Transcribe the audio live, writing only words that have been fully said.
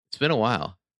It's been a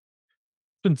while.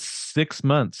 It's been 6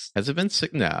 months. Has it been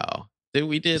sick? No.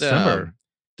 We did December.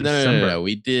 no. December.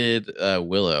 We did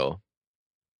Willow.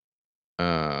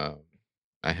 Uh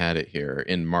I had it here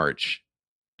in March,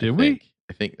 I Did we?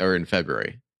 think. Or in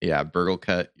February. Yeah, Burgle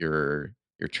Cut your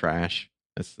trash.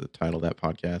 That's the title of that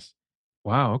podcast.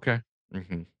 Wow. Okay.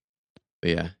 hmm But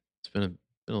yeah, been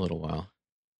a little while.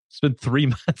 It's been 3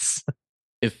 months.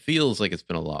 It feels like it's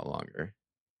been a lot longer.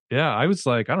 Yeah. I was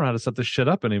like, I don't know how to set this shit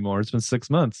up anymore. It's been 6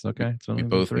 months. We, Okay. It's we only been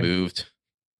both three. moved.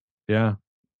 Yeah.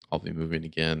 I'll be moving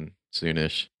again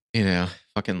soonish.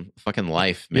 Fucking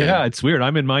life, Yeah. man. It's weird.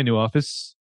 I'm in my new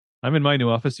office.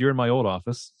 You're in my old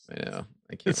office. I know.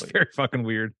 I can't It's wait. very fucking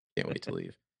weird. Can't wait to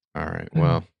leave. All right.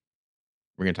 Well,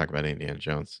 we're gonna talk about Indiana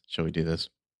Jones. Shall we do this?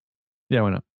 Yeah. Why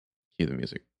not? Cue the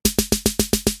music.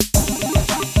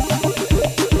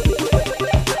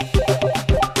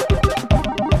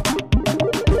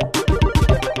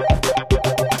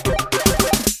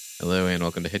 Hello and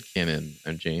welcome to Headcanon.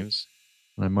 I'm James.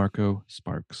 And I'm Marco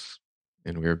Sparks.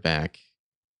 And we're back.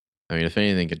 I mean, if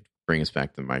anything could bring us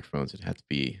back to the microphones, it had to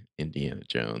be Indiana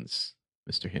Jones,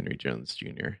 Mr. Henry Jones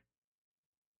Jr.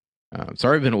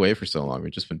 Sorry I've been away for so long.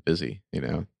 We've just been busy,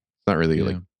 It's not really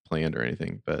like planned or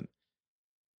anything, but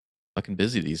fucking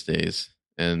busy these days.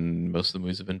 And most of the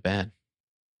movies have been bad.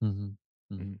 Mm-hmm.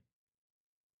 Mm-hmm.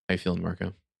 How you feeling,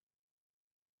 Marco?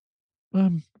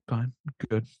 Fine.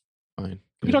 Good. Fine.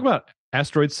 Can we talk about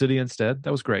Asteroid City instead?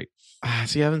 That was great.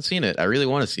 See, I haven't seen it. I really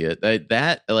want to see it.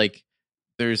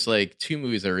 There's like two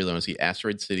movies I really want to see: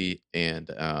 Asteroid City and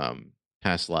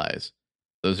Past Lives.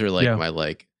 Those are like my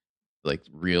like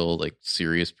real like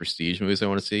serious prestige movies I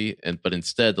want to see. But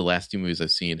instead, the last two movies I've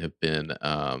seen have been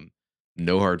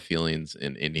No Hard Feelings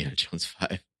and Indiana Jones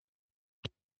 5.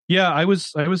 Yeah, I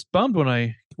was bummed when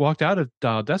I walked out of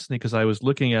Dial Destiny because I was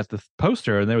looking at the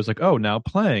poster and there was like, oh, now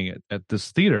playing it at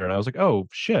this theater, and I was like, oh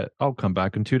shit, I'll come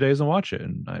back in 2 days and watch it,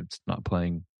 and it's not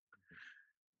playing.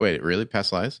 Wait, really?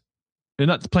 Past Lives? They're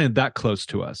not playing that close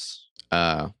to us.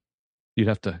 You'd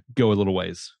have to go a little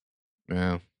ways.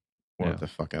 Well, what the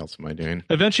fuck else am I doing?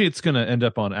 Eventually, it's going to end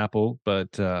up on Apple,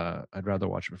 but I'd rather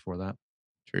watch it before that.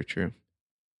 True.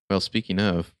 Well, speaking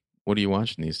of, what are you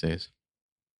watching these days?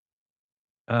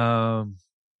 Been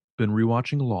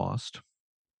rewatching Lost.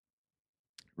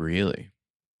 Really?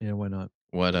 Yeah, why not?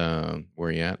 What where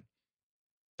are you at?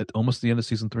 At almost the end of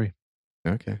season 3.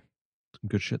 Okay. Some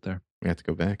good shit there. We have to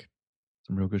go back.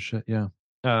 Some real good shit, yeah.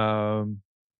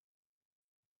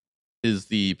 Is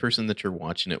the person that you're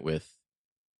watching it with,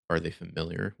 are they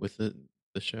familiar with the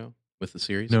show? With the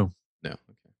series? No. Okay.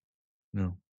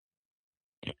 No.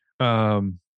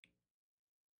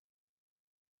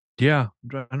 Yeah,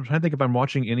 I'm trying to think if I'm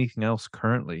watching anything else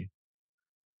currently.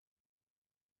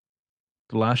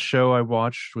 The last show I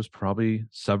watched was probably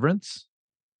Severance.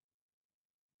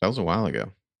 That was a while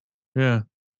ago. Yeah.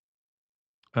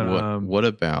 What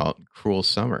about Cruel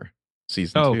Summer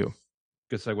season 2?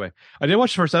 Good segue. I did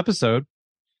watch the first episode.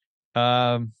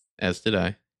 As did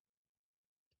I.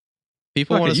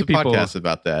 People want us to podcast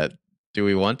about that. Do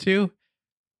we want to?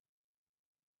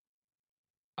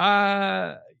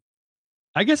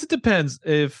 I guess it depends.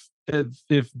 If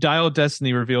Dial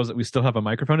Destiny reveals that we still have a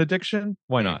microphone addiction,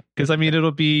 why not? Because I mean,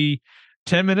 it'll be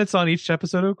 10 minutes on each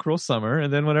episode of Cruel Summer,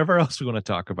 and then whatever else we want to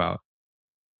talk about.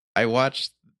 I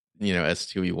watched,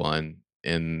 S2E1,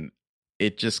 and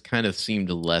it just kind of seemed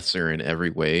lesser in every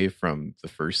way from the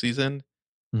first season.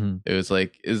 Mm-hmm. It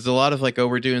was a lot of like, oh,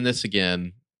 we're doing this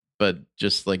again, but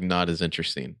just like not as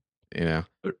interesting, It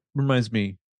reminds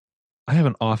me, I have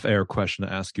an off-air question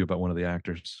to ask you about one of the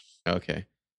actors. Okay.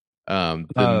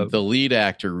 The lead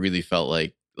actor really felt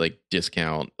like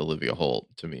discount Olivia Holt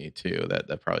to me too.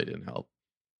 That probably didn't help.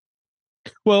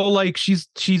 Well, like she's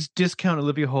discount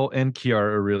Olivia Holt and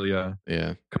Chiara Aurelia,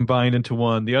 combined into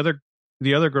one. The other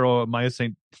girl, Maya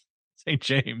St.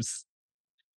 James,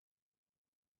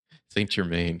 Saint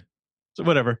Germain. So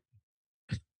whatever.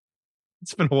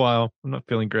 It's been a while. I'm not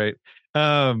feeling great.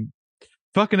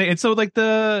 Fucking, and so like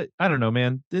I don't know,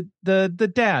 man.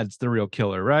 The dad's the real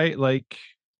killer, right? Like,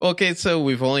 okay, so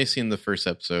we've only seen the first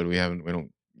episode. We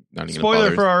don't. Not even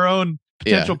spoiler for our own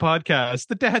potential podcast.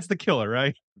 The dad's the killer,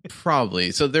 right?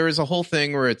 Probably. So there was a whole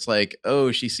thing where it's like,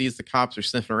 oh, she sees the cops are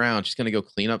sniffing around. She's gonna go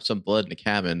clean up some blood in a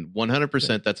cabin.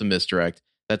 100%. That's a misdirect.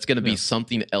 That's gonna be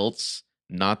something else,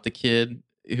 not the kid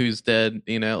who's dead.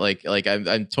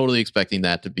 I'm totally expecting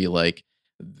that to be like,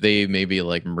 they maybe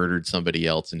like murdered somebody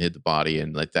else and hid the body,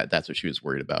 and like that's what she was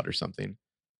worried about or something.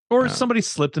 Or somebody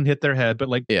slipped and hit their head, but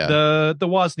like the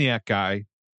Wozniak guy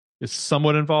is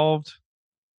somewhat involved.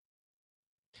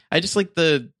 I just like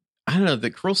I don't know.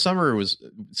 The Cruel Summer was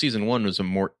season 1 was a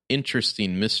more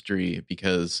interesting mystery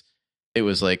because it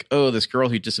was like, oh, this girl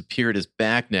who disappeared is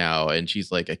back now, and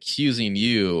she's like accusing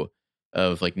you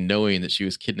of like knowing that she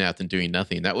was kidnapped and doing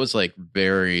nothing. That was like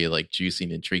very like juicy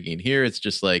and intriguing. Here, it's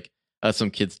just like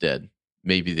some kid's dead.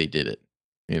 Maybe they did it.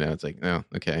 You know, it's like, oh,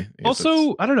 okay.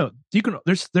 Also, I don't know. You can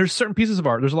there's certain pieces of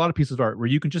art. There's a lot of pieces of art where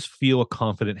you can just feel a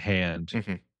confident hand.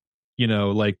 Mm-hmm. You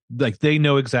know, like they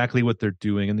know exactly what they're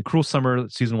doing. And the Cruel Summer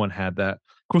season 1 had that.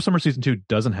 Cruel Summer season 2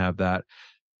 doesn't have that.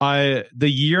 The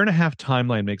year and a half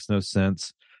timeline makes no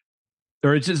sense.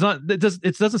 Or it's just not. It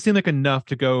doesn't seem like enough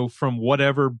to go from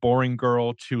whatever boring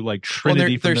girl to like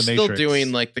Trinity from the Matrix. They're still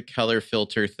doing like the color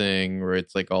filter thing where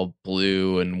it's like all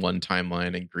blue in one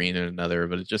timeline and green in another,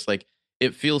 but it's just like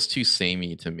it feels too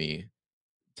samey to me.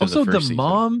 Also, the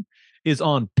mom is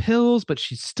on pills, but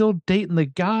she's still dating the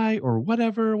guy or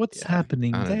whatever. What's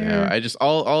happening I don't there? know. I just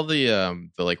all the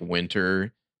like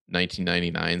winter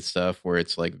 1999 stuff where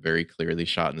it's like very clearly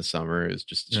shot in the summer is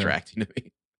just distracting to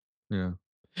me. Yeah.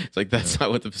 It's like that's not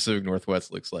what the Pacific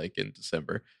Northwest looks like in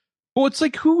December. Well, it's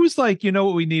like who was like, you know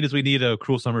what we need is we need a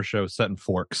Cruel Summer show set in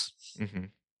Forks. Mm-hmm.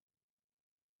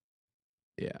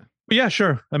 Yeah. But yeah,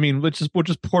 sure. I mean, we'll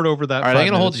just port over that. All right, I'm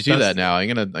gonna hold you to that now. I'm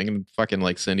gonna fucking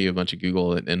like send you a bunch of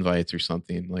Google invites or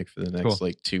something like for the next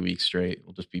like 2 weeks straight.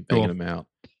 We'll just be banging them out.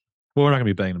 Well, we're not gonna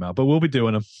be banging them out, but we'll be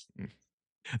doing them.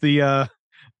 The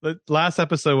last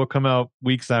episode will come out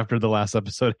weeks after the last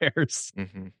episode airs.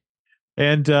 Mm-hmm.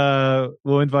 And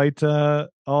we'll invite all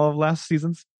of last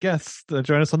season's guests to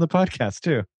join us on the podcast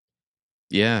too.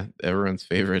 Yeah, everyone's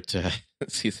favorite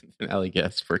season finale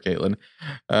guest for Caitlin.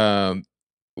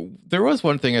 There was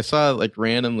one thing I saw like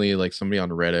randomly, like somebody on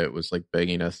Reddit was like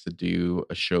begging us to do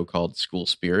a show called School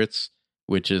Spirits,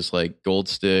 which is like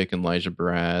Goldstick and Elijah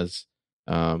Baraz,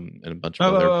 and a bunch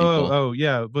of other people. Oh,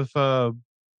 yeah, with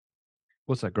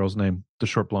what's that girl's name? The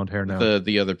short blonde hair now.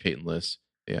 The other Peyton List.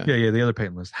 Yeah. The other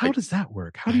Peyton List. How does that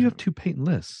work? How do you have 2 Peyton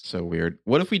Lists? So weird.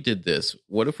 What if we did this?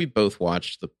 What if we both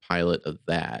watched the pilot of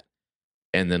that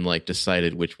and then like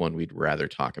decided which one we'd rather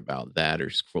talk about, that or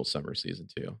Cruel Summer season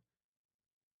 2?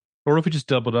 Or if we just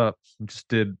doubled up and just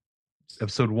did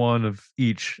episode 1 of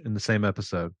each in the same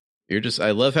episode.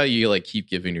 I love how you like keep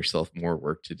giving yourself more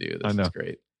work to do. This is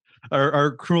great.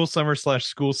 Our Cruel Summer /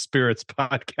 School Spirits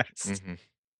podcast. Mm-hmm.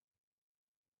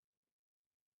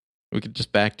 We could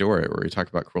just backdoor it where we talk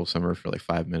about Cruel Summer for like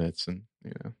 5 minutes and,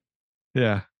 you know.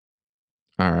 Yeah.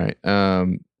 All right.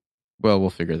 Well, we'll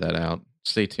figure that out.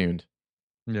 Stay tuned.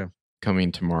 Yeah.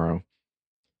 Coming tomorrow.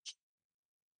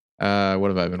 What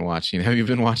have I been watching? Have you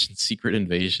been watching Secret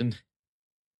Invasion?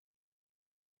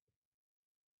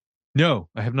 No,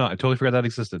 I have not. I totally forgot that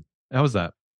existed. How was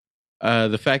that?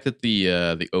 The fact that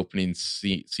the opening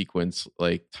sequence,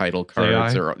 like title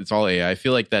cards, it's all AI. I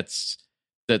feel like that's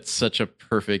such a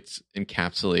perfect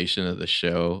encapsulation of the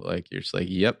show. Like you're just like,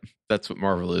 yep, that's what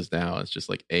Marvel is now. It's just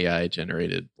like AI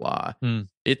generated blah.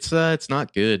 It's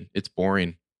not good. It's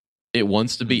boring. It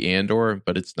wants to be Andor,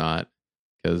 but it's not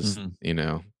because you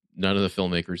know none of the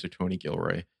filmmakers are Tony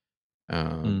Gilroy.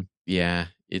 Yeah,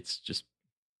 it's just,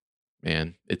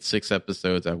 man, it's 6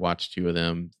 episodes. I watched 2 of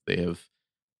them. They have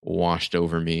washed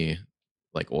over me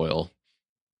like oil.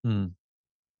 Been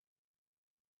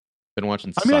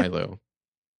watching Silo.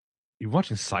 You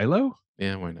watching Silo?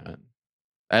 Yeah, why not?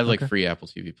 I have like free Apple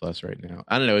TV Plus right now.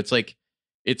 I don't know. It's like,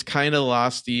 it's kind of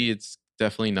losty. It's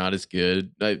definitely not as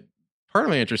good. Part of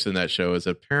my interest in that show is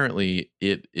apparently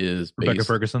it is based, Rebecca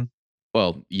Ferguson.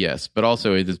 Well, yes, but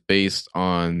also it is based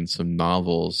on some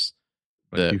novels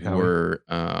that were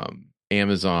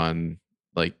Amazon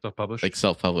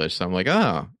self-published. So I'm like,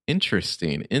 oh,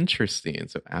 interesting.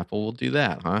 So Apple will do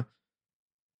that, huh?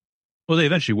 Well, they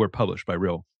eventually were published by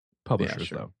real publishers,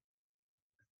 though.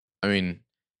 I mean,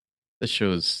 this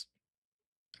show's,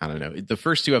 I don't know. The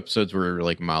first 2 episodes were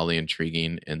like mildly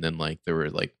intriguing, and then like there were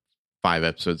like 5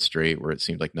 episodes straight where it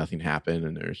seemed like nothing happened,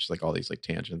 and there's just like all these like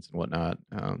tangents and whatnot.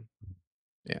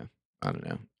 Yeah, I don't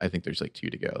know. I think there's like 2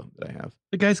 to go that I have.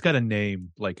 The guy's got a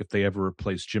name. Like if they ever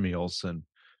replaced Jimmy Olsen,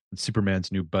 and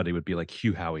Superman's new buddy would be like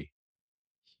Hugh Howey.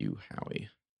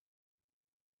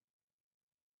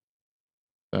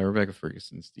 Rebecca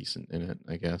Ferguson's decent in it,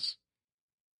 I guess.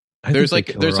 There's like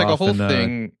a whole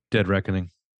thing. Dead Reckoning.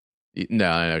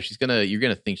 No. You're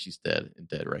gonna think she's dead in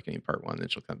Dead Reckoning Part 1, then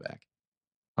she'll come back.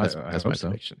 That's my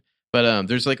prediction. But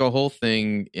there's like a whole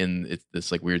thing in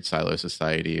this like weird silo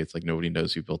society. It's like nobody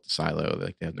knows who built the silo.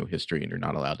 Like they have no history and you're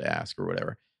not allowed to ask or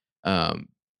whatever.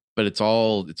 But it's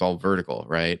all vertical,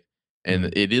 right? And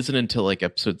it isn't until like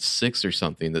episode 6 or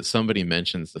something that somebody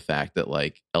mentions the fact that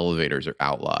like elevators are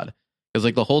outlawed. Because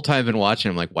like the whole time I've been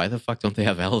watching, I'm like, why the fuck don't they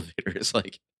have elevators?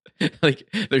 Like, Like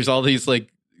there's all these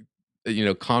like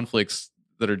conflicts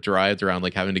that are derived around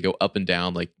like having to go up and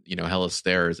down like hella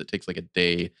stairs. It takes like a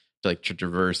day to like to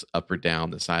traverse up or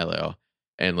down the silo.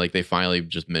 And like they finally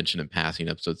just mentioned in passing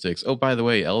episode 6, oh, by the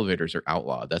way, elevators are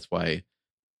outlawed. That's why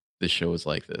this show is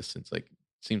like this. It's like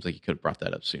seems like you could have brought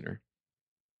that up sooner.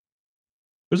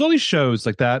 There's all these shows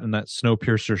like that and that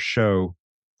Snowpiercer show,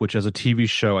 which as a TV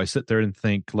show, I sit there and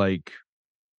think like,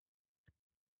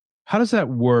 how does that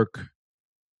work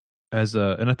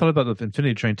and I thought about the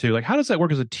Infinity Train too. Like, how does that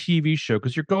work as a TV show?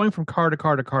 Because you're going from car to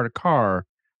car to car to car,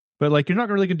 but like you're not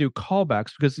really gonna do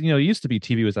callbacks because it used to be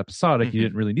TV was episodic. Mm-hmm. You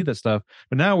didn't really need that stuff.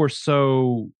 But now we're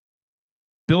so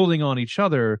building on each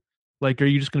other. Like, are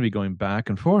you just gonna be going back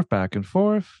and forth, back and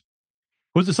forth?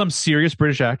 Was it some serious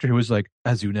British actor who was like,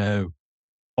 as you know,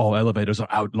 all elevators are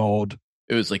outlawed?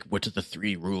 It was like, what are the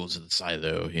 3 rules of the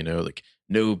silo? Like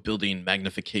no building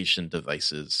magnification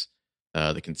devices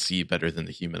that can see better than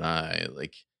the human eye.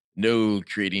 Like no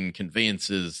creating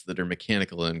conveyances that are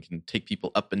mechanical and can take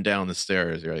people up and down the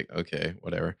stairs. You're like, okay,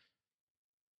 whatever.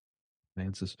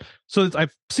 Conveyances. So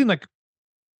I've seen like,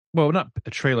 well, not a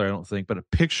trailer, I don't think, but a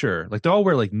picture. Like they all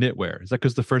wear like knitwear. Is that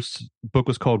because the first book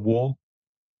was called Wool?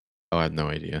 Oh, I have no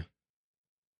idea.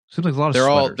 Seems like a lot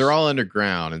of they're all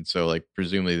underground, and so like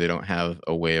presumably they don't have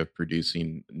a way of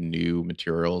producing new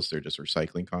materials. They're just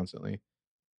recycling constantly.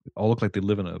 They all look like they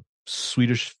live in a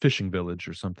Swedish fishing village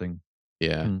or something.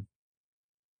 Yeah.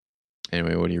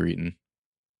 Anyway, what are you reading?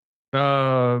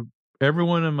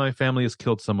 Everyone in my family has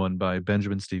killed someone by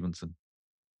Benjamin Stevenson.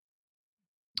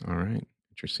 All right,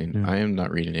 interesting. Yeah. I am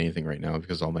not reading anything right now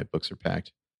because all my books are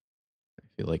packed. I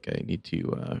feel like I need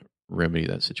to remedy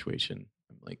that situation.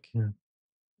 I'm like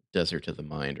desert of the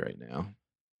mind right now.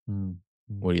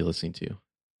 What are you listening to?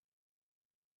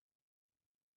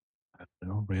 I don't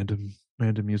know,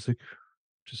 random music,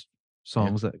 just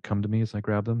songs that come to me as I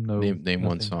grab them. No, name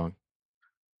one song.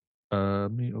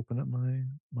 Let me open up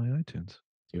my iTunes.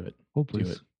 Do it. Hold,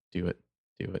 please. Do it.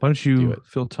 Why don't you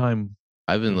fill time?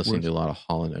 I've been listening to a lot of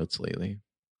Hall & Oates lately.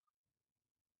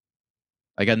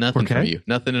 I got nothing from you.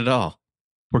 Nothing at all.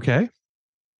 Okay.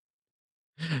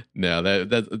 No,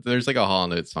 that there's like a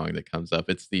Hall & Oates song that comes up.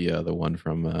 It's the one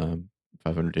from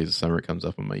 500 Days of Summer. It comes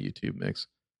up on my YouTube mix.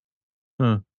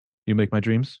 Huh. You Make My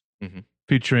Dreams,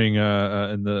 featuring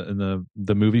in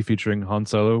the movie featuring Han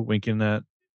Solo winking at.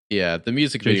 Yeah, the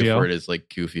music video for it is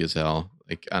like goofy as hell.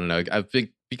 Like I don't know, I've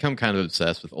become kind of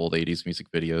obsessed with old 80s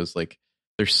music videos. Like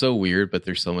they're so weird, but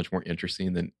they're so much more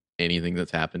interesting than anything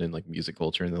that's happened in like music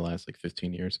culture in the last like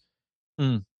 15 years.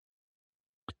 The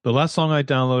last song I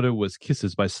downloaded was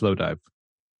Kisses by Slowdive.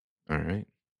 All right.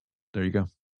 There you go.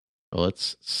 Well,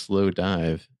 let's slow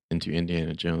dive into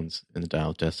Indiana Jones and the Dial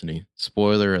of Destiny.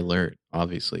 Spoiler alert,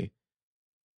 obviously.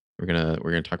 We're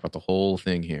gonna talk about the whole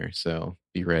thing here, so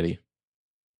be ready.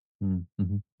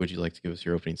 Mm-hmm. Would you like to give us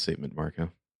your opening statement,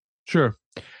 Marco? Sure.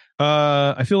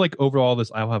 I feel like overall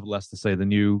this I'll have less to say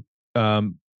than you.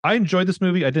 I enjoyed this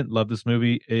movie. I didn't love this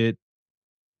movie. It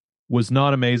was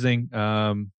not amazing.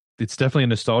 It's definitely a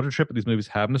nostalgia trip, but these movies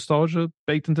have nostalgia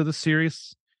baked into the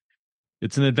series.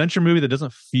 It's an adventure movie that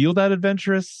doesn't feel that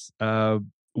adventurous.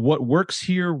 What works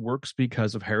here works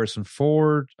because of Harrison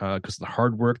Ford, because of the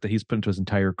hard work that he's put into his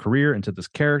entire career, into this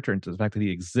character, into the fact that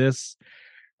he exists.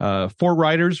 4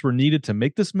 writers were needed to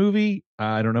make this movie.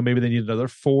 I don't know, maybe they needed another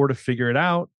 4 to figure it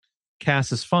out.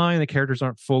 Cast is fine. The characters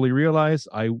aren't fully realized.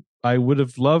 I would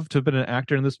have loved to have been an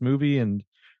actor in this movie, and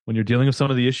when you're dealing with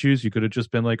some of the issues, you could have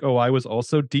just been like, oh, I was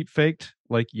also deep faked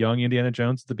like young Indiana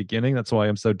Jones at the beginning. That's why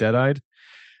I'm so dead-eyed.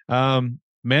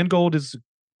 Mangold is a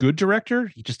good director.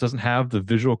 He just doesn't have the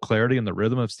visual clarity and the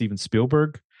rhythm of Steven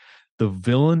Spielberg. The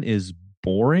villain is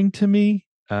boring to me.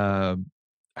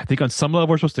 I think on some level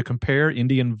we're supposed to compare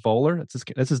Indian Voller.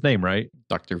 That's his name, right?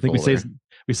 Dr. I think Voller.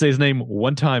 we say his name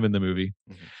one time in the movie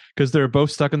because they're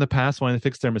both stuck in the past wanting to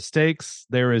fix their mistakes.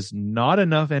 There is not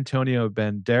enough Antonio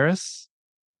Banderas.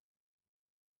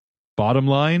 Bottom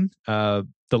line, the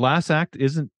last act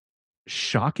isn't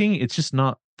shocking. It's just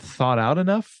not thought out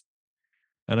enough.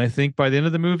 And I think by the end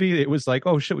of the movie, it was like,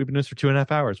 oh shit, we've been doing this for 2.5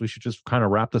 hours. We should just kind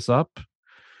of wrap this up.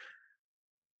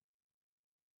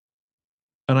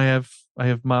 And I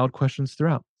have mild questions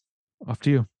throughout. Off to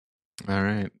you. All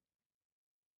right.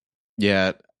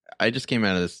 Yeah, I just came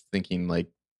out of this thinking like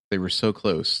they were so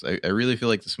close. I really feel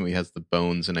like this movie has the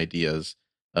bones and ideas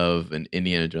of an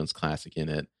Indiana Jones classic in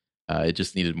it. It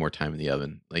just needed more time in the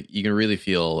oven. Like you can really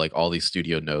feel like all these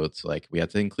studio notes, like we have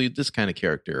to include this kind of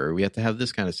character, or we have to have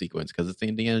this kind of sequence because it's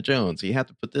Indiana Jones. So you have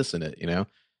to put this in it, you know?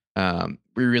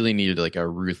 We really needed like a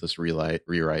ruthless rewrite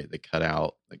that cut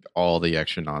out like all the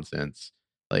extra nonsense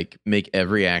Like make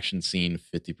every action scene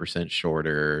 50%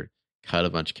 shorter, cut a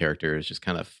bunch of characters, just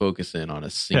kind of focus in on a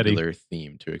Teddy. singular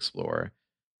theme to explore.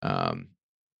 Um,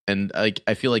 and like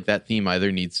I feel like that theme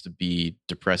either needs to be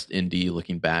depressed Indy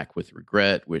looking back with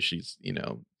regret, wish he's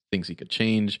things he could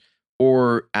change,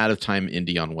 or out of time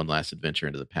Indy on one last adventure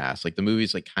into the past. Like the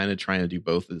movie's like kind of trying to do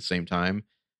both at the same time,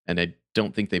 and I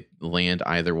don't think they land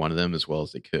either one of them as well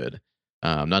as they could.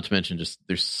 Not to mention, just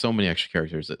there's so many extra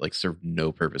characters that like serve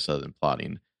no purpose other than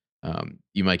plotting.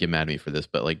 You might get mad at me for this,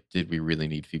 but like, did we really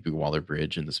need Phoebe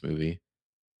Waller-Bridge in this movie?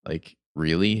 Like,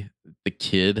 really? The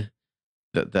kid,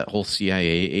 that whole CIA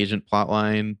agent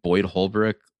plotline, Boyd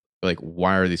Holbrook. Like,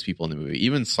 why are these people in the movie?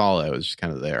 Even Solo is just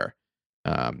kind of there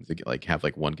to get, like have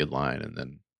like one good line and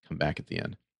then come back at the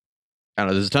end. I don't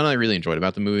know. There's a ton I really enjoyed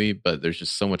about the movie, but there's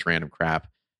just so much random crap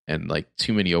and like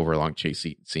too many overlong chase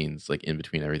scenes like in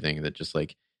between everything that just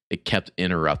like it kept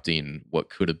interrupting what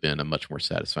could have been a much more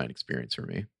satisfying experience for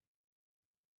me.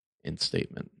 In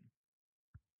statement.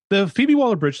 The Phoebe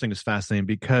Waller-Bridge thing is fascinating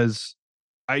because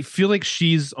I feel like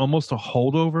she's almost a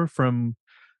holdover from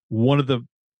one of the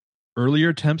earlier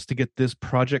attempts to get this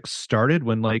project started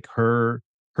when like her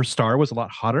star was a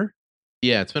lot hotter.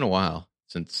 Yeah, it's been a while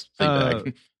since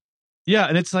Fleabag. Yeah,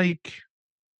 and it's like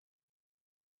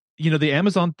the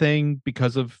Amazon thing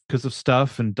because of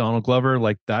stuff and Donald Glover,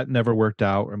 like that never worked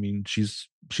out. I mean, she's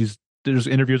there's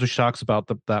interviews with Shocks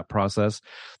about that process.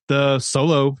 The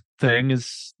Solo thing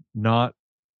is not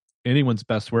anyone's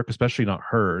best work, especially not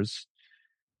hers.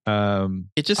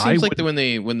 It just seems like when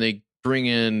they bring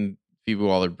in Phoebe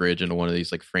Waller-Bridge into one of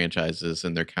these like franchises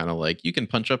and they're kind of like, you can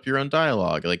punch up your own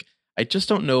dialogue. Like, I just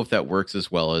don't know if that works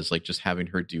as well as like just having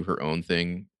her do her own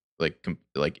thing, like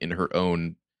in her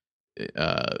own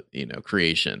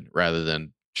creation rather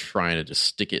than trying to just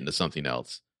stick it into something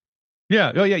else.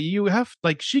 Yeah. Oh yeah. You have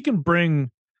like she can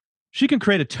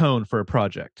create a tone for a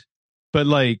project, but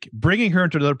like bringing her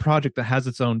into another project that has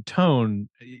its own tone,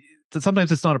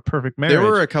 sometimes it's not a perfect marriage. There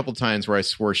were a couple times where I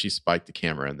swore she spiked the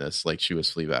camera in this, like she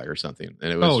was Fleabag or something,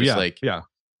 and it was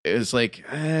it was like,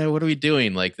 what are we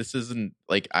doing? Like this isn't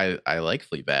like I like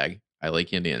Fleabag, I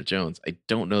like Indiana Jones. I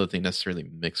don't know that they necessarily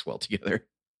mix well together.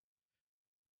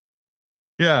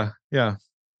 Yeah, I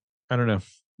don't know.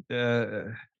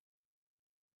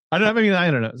 I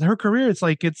don't know. Her career, it's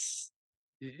like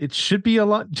it should be a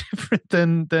lot different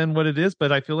than what it is,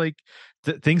 but I feel like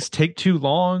things take too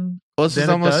long. Well, this is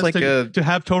almost like to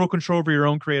have total control over your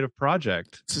own creative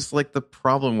project. It's just like the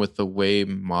problem with the way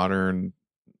modern,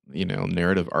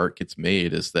 narrative art gets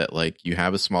made is that like you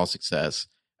have a small success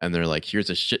and they're like, here's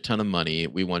a shit ton of money.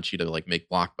 We want you to like make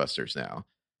blockbusters now.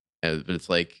 But it's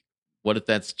like, what if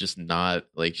that's just not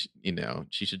like,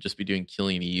 she should just be doing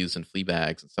Killing Eves and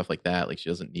Fleabags and stuff like that. Like she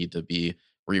doesn't need to be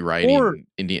rewriting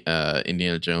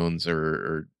Indiana Jones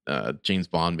or James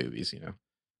Bond movies,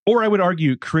 Or I would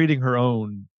argue creating her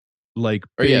own like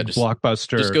big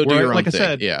blockbuster. Just go do your own thing.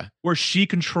 I said, where she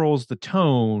controls the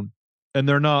tone and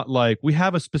they're not like, we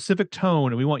have a specific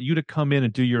tone and we want you to come in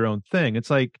and do your own thing. It's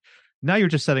like, now you're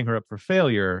just setting her up for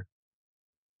failure.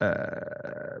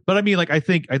 But I mean, like, I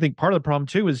think part of the problem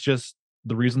too is just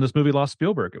the reason this movie lost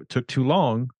Spielberg. It took too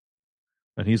long.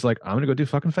 And he's like, I'm going to go do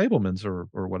fucking Fabelmans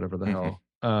or whatever the hell.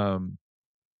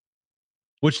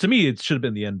 Which to me, it should have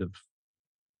been the end of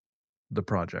the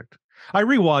project. I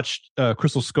rewatched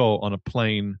Crystal Skull on a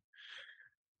plane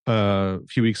a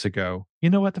few weeks ago. You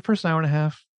know what? The first hour and a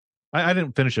half, I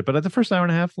didn't finish it, but at the first hour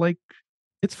and a half, like,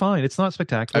 it's fine. It's not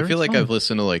spectacular. I feel like I've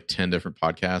listened to like 10 different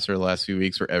podcasts over the last few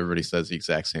weeks where everybody says the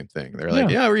exact same thing. They're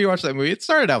like, yeah, we watched that movie. It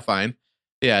started out fine.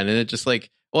 Yeah. And then it just like,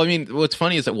 well, I mean, what's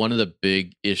funny is that one of the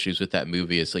big issues with that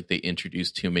movie is like they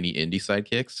introduced too many indie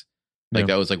sidekicks. Like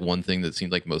that was like one thing that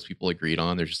seemed like most people agreed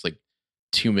on. There's just like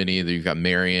too many. You've got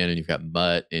Marion and you've got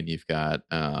Mutt and you've got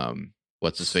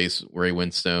what's his face, Ray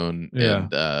Winstone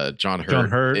and John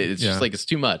Hurt. It's just like it's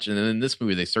too much. And then in this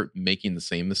movie, they start making the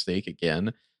same mistake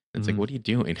again. It's like, what are you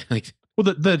doing? Like,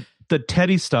 well, the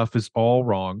Teddy stuff is all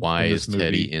wrong. Why is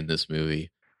Teddy in this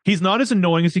movie? He's not as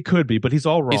annoying as he could be, but he's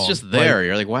all wrong. He's just there. Like,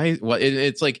 you're like, why? What?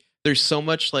 It's like there's so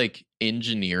much like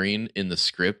engineering in the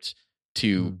script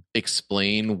to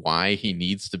explain why he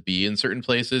needs to be in certain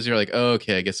places. You're like, oh,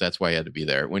 okay, I guess that's why he had to be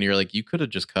there. When you're like, you could have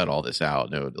just cut all this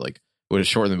out. No, like would have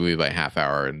shortened the movie by a half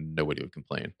hour and nobody would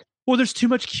complain. Well, there's too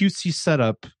much cutesy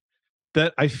setup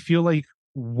that I feel like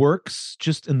works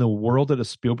just in the world that a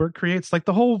Spielberg creates. Like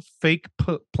the whole fake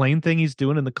plane thing he's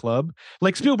doing in the club.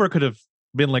 Like Spielberg could have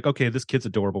been like, okay, this kid's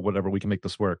adorable, whatever, we can make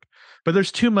this work. But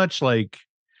there's too much like,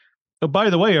 oh, by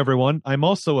the way, everyone, I'm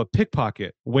also a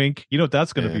pickpocket. Wink. You know what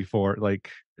that's going to be for? Like,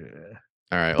 all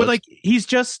right. But like, he's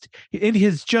just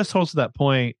hosted that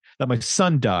point that my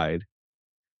son died.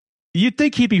 You'd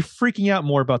think he'd be freaking out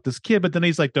more about this kid, but then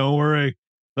he's like, "Don't worry,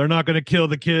 they're not going to kill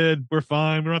the kid. We're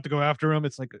fine. We don't have to go after him."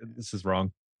 It's like, this is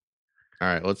wrong. All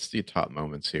right, let's do top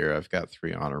moments here. I've got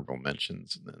 3 honorable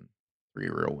mentions and then 3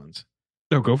 real ones.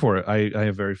 No, go for it. I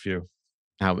have very few.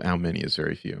 How many is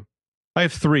very few? I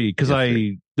have 3 because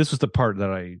this was the part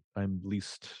that I'm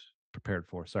least prepared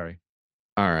for. Sorry.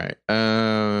 All right.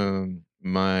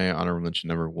 My honorable mention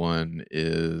number 1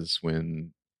 is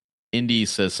when Indy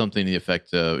says something to the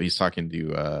effect of, he's talking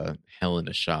to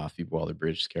Helena Shaw, Phoebe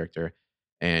Waller-Bridge's character,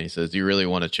 and he says, "Do you really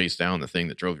want to chase down the thing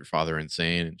that drove your father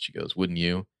insane?" And she goes, "Wouldn't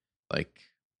you?" Like,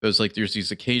 there's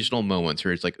these occasional moments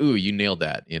where it's like, "Ooh, you nailed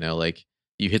that," like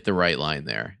you hit the right line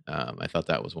there. I thought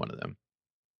that was one of them.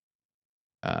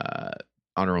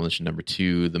 Honorable mention number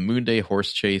 2, the Moonday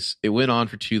horse chase. It went on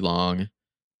for too long,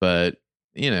 but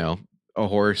a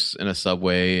horse in a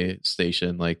subway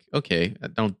station, like, okay, I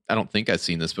don't think I've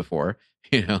seen this before.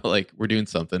 Like, we're doing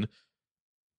something.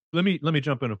 Let me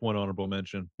jump in with one honorable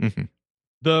mention. Mm-hmm.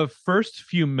 The first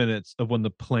few minutes of when the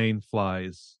plane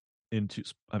flies into,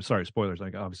 I'm sorry, spoilers,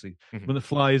 like, obviously, when it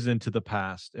flies into the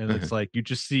past, and it's like you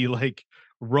just see like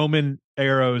Roman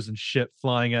arrows and shit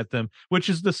flying at them, which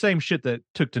is the same shit that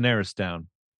took Daenerys down.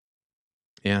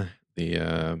 Yeah,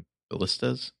 the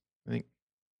ballistas, I think.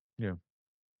 Yeah.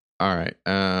 All right.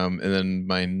 And then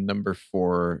my number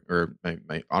 4, or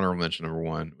my honorable mention number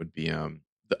 1 would be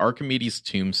the Archimedes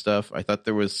tomb stuff. I thought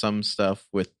there was some stuff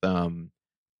with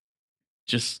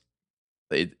just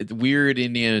it's weird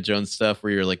Indiana Jones stuff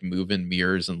where you're like moving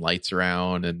mirrors and lights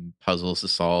around and puzzles to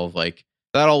solve. Like,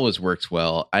 that always works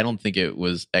well. I don't think it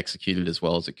was executed as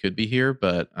well as it could be here,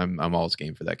 but I'm always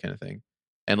game for that kind of thing.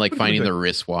 And like finding the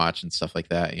wristwatch and stuff like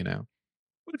that,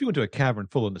 What if you went to a cavern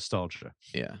full of nostalgia?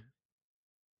 Yeah.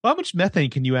 How much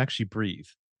methane can you actually breathe?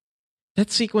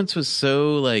 That sequence was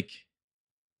so like,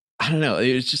 I don't know.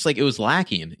 It was just like, it was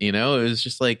lacking, It was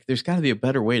just like, there's got to be a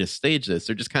better way to stage this.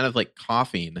 They're just kind of like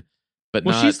coughing, but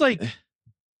not. She's like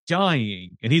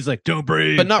dying, and he's like, "Don't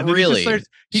breathe," but not really.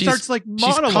 He starts like monologuing.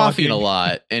 She's coughing a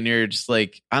lot, and you're just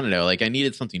like, I don't know. Like, I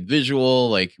needed something visual.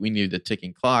 Like, we needed a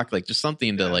ticking clock. Like, just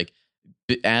something to like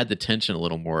add the tension a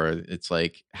little more. It's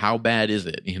like, how bad is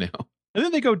it? And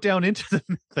then they go down into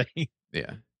the thing.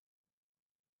 Yeah.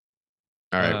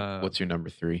 All right. What's your number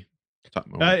 3? Top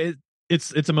moment.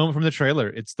 It's a moment from the trailer.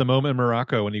 It's the moment in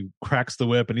Morocco when he cracks the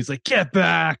whip and he's like, "Get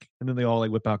back!" And then they all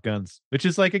like whip out guns, which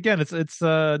is like, again, it's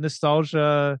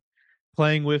nostalgia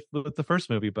playing with the first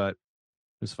movie, but it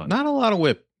was fun. Not a lot of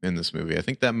whip in this movie. I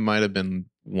think that might have been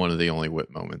one of the only whip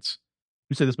moments.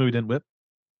 You say this movie didn't whip?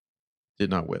 Did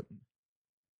not whip.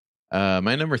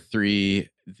 My number 3,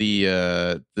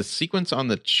 the sequence on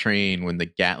the train when the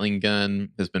Gatling gun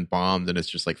has been bombed and it's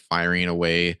just like firing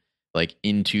away like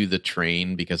into the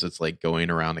train because it's like going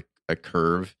around a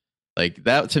curve. Like,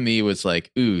 that to me was like,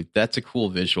 ooh, that's a cool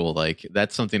visual. Like,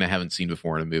 that's something I haven't seen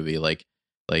before in a movie. Like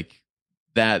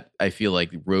that, I feel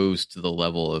like rose to the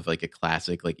level of like a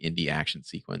classic like indie action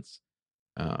sequence.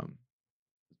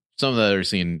 Some of that are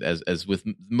seen as with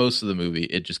most of the movie,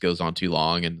 it just goes on too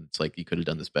long, and it's like, you could have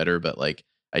done this better. But like,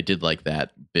 I did like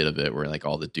that bit of it where like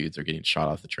all the dudes are getting shot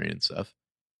off the train and stuff.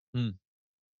 My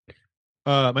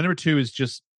number 2 is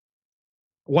just,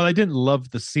 while I didn't love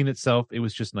the scene itself, it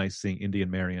was just nice seeing Indy and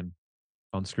Marion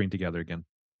on screen together again.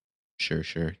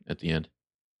 Sure. At the end,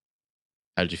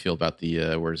 how did you feel about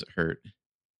the where does it hurt?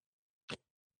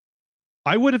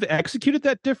 I would have executed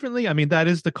that differently. I mean, that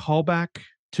is the callback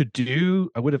to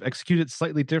do. I would have executed it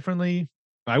slightly differently.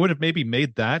 I would have maybe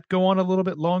made that go on a little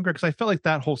bit longer, because I felt like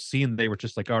that whole scene, they were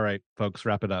just like, "All right, folks,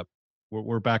 wrap it up.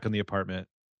 We're back in the apartment."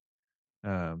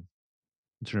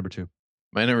 What's your number 2?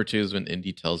 My number 2 is when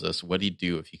Indy tells us what he'd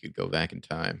do if he could go back in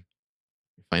time.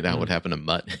 Find out what happened to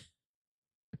Mutt.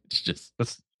 It's just,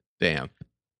 damn.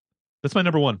 That's my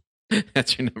number 1.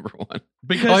 That's your number 1.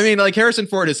 Because I mean, like, Harrison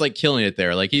Ford is like killing it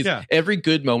there. Like, every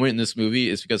good moment in this movie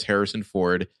is because Harrison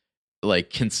Ford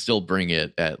like can still bring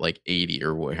it at like 80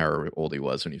 or however old he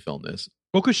was when he filmed this.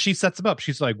 Well, because she sets him up.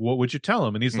 She's like, "What would you tell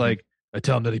him?" And he's like, "I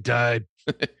tell him that he died."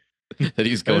 That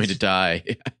he's going to die.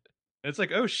 It's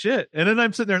like, oh shit. And then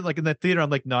I'm sitting there like in that theater, I'm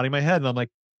like nodding my head, and I'm like,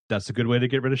 that's a good way to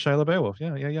get rid of Shia LaBeouf.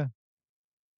 Yeah.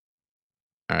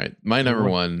 All right. My number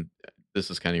 1, this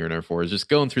is kind of your number 4, is just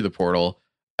going through the portal.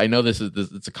 I know it's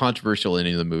a controversial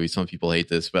ending of the movie. Some people hate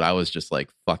this, but I was just like,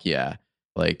 fuck yeah.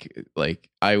 Like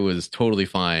I was totally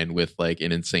fine with like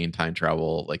an insane time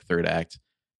travel, like third act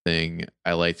thing.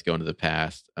 I liked going to the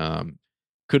past.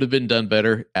 Could have been done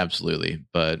better. Absolutely.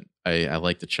 But I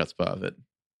like the chutzpah of it.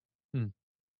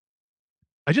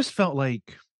 I just felt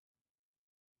like,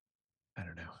 I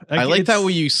don't know. I like that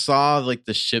when you saw like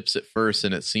the ships at first,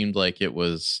 and it seemed like it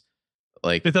was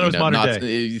like, They thought it was modern Nazi,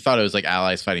 day. you thought it was like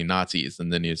allies fighting Nazis,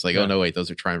 and then it's like, oh no, wait, those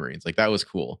are Trimarines. Like that was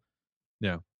cool.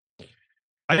 Yeah.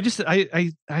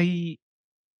 I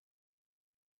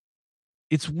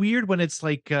it's weird when it's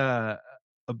like a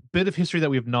bit of history that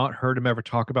we have not heard him ever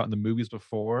talk about in the movies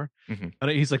before. Mm-hmm.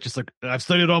 And he's like, just like, I've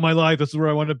studied all my life. This is where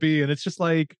I want to be. And it's just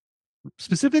like,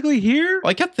 specifically here. Well,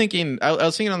 I kept thinking, I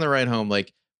was thinking on the ride home,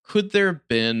 like, could there have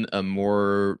been a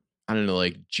more, I don't know,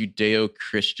 like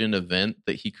Judeo-Christian event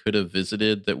that he could have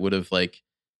visited that would have like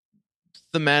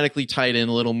thematically tied in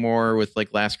a little more with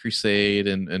like Last Crusade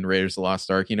and Raiders of the Lost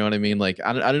Ark? You know what I mean? Like,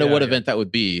 I don't know what event that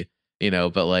would be,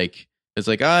 but like, it's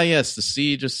like, yes, the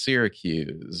siege of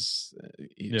Syracuse.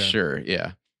 Sure.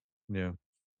 Yeah. Yeah.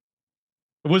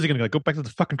 What is he gonna go back to the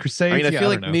fucking Crusades? I mean, I feel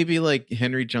like maybe like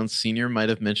Henry Jones Sr. might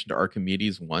have mentioned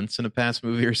Archimedes once in a past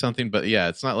movie or something, but yeah,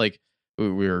 it's not like we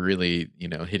were really,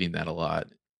 hitting that a lot.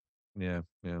 Yeah.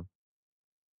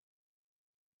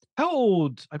 How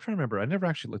old? I'm trying to remember. I never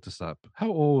actually looked this up. How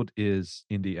old is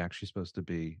Indy actually supposed to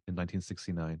be in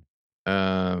 1969?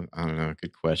 I don't know.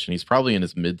 Good question. He's probably in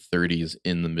his mid 30s.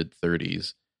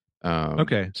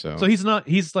 Okay, so he's not.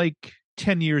 He's like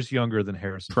 10 years younger than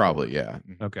Harrison. Probably, Ford.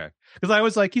 yeah. Okay, because I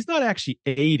was like, he's not actually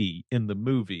 80 in the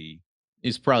movie.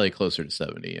 He's probably closer to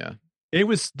 70. Yeah. It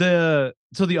was the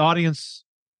audience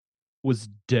was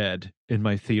dead in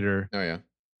my theater. Oh yeah.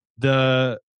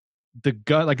 The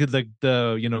gun, like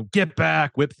the get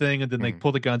back whip thing, and then they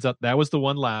pull the guns out. That was the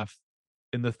one laugh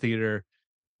in the theater.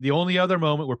 The only other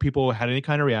moment where people had any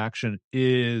kind of reaction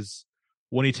is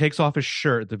when he takes off his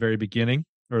shirt at the very beginning,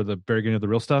 or the very beginning of the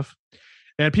real stuff.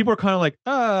 And people are kind of like,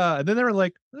 and then they were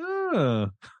like,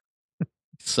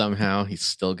 Somehow he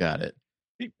still got it.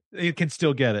 He can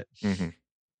still get it. Mm-hmm.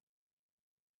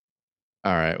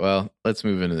 All right. Well, let's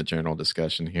move into the general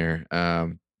discussion here.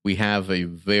 We have a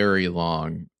very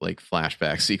long, like,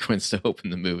 flashback sequence to open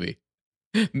the movie.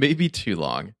 Maybe too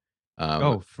long.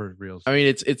 For real. I mean,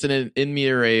 it's an in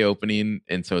mirror opening,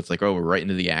 and so it's like, we're right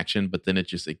into the action, but then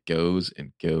it goes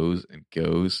and goes and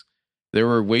goes. There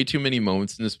were way too many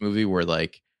moments in this movie where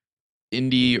like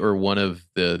Indy or one of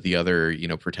the other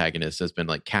protagonists has been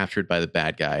like captured by the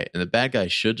bad guy, and the bad guy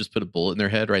should just put a bullet in their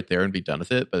head right there and be done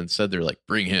with it, but instead they're like,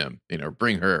 bring him,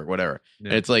 bring her, whatever. Yeah.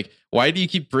 And it's like, why do you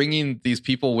keep bringing these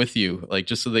people with you, like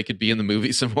just so they could be in the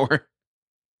movie some more?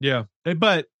 Yeah,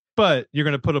 but you're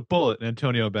gonna put a bullet in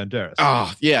Antonio Banderas.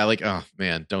 Oh yeah, like, oh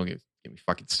man, don't get me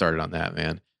fucking started on that,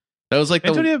 man. That was like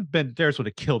Antonio Banderas would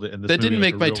have killed it in this movie. That didn't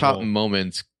make my top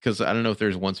moments, because I don't know if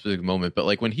there's one specific moment, but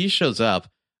like when he shows up,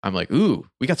 I'm like, ooh,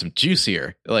 we got some juice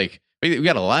here. Like we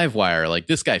got a live wire. Like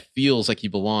this guy feels like he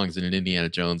belongs in an Indiana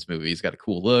Jones movie. He's got a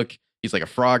cool look. He's like a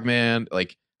frogman.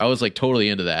 Like I was like totally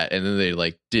into that. And then they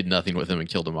like did nothing with him and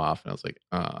killed him off. And I was like,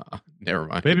 never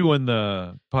mind. Maybe when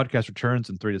the podcast returns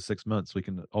in 3 to 6 months, we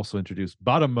can also introduce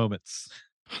bottom moments.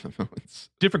 Bottom moments.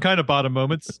 Different kind of bottom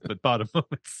moments, but bottom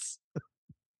moments.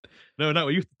 No, not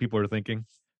what you people are thinking.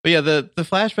 But yeah, the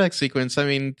flashback sequence, I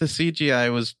mean, the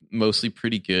CGI was mostly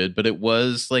pretty good, but it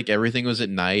was like everything was at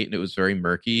night and it was very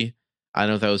murky. I don't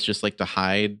know if that was just like to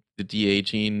hide the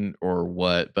de-aging or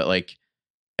what, but like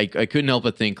I couldn't help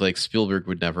but think like Spielberg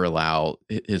would never allow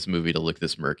his movie to look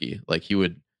this murky. Like he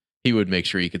would make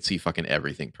sure you could see fucking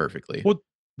everything perfectly. Well,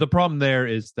 the problem there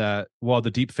is that while the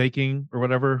deep faking or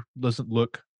whatever doesn't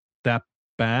look that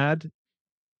bad,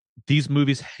 these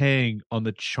movies hang on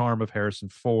the charm of Harrison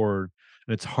Ford,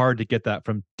 and it's hard to get that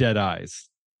from dead eyes.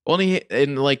 Well,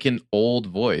 and like an old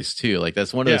voice too. Like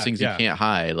that's one of those things you can't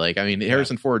hide. Like, I mean,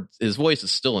 Harrison Ford, his voice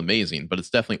is still amazing, but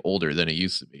it's definitely older than it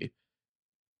used to be.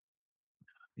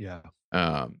 Yeah.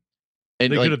 And they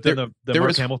could have done the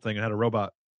Mark Hamill thing and had a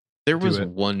robot. There was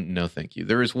one. No, thank you.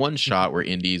 There was one shot where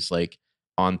Indy's like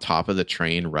on top of the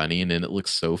train running, and it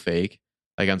looks so fake.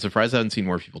 Like, I'm surprised I haven't seen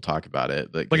more people talk about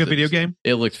it. Like a video game?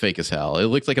 It looked fake as hell. It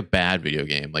looked like a bad video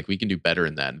game. Like, we can do better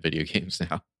in that in video games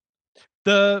now.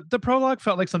 The prologue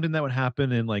felt like something that would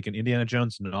happen in like an Indiana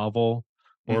Jones novel,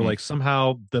 or like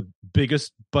somehow the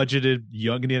biggest budgeted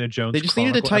young Indiana Jones. They just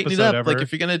needed to tighten it up. Ever. Like,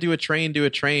 if you're gonna do a train, do a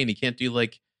train. You can't do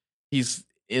like he's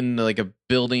in like a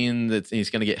building he's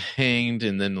gonna get hanged,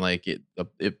 and then like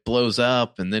it blows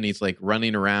up, and then he's like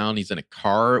running around. He's in a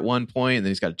car at one point, and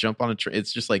then he's got to jump on a train.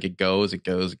 It's just like it goes.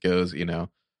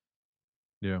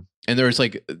 Yeah. And there was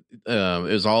like it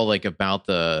was all like about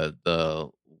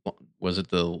the was it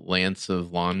the Lance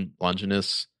of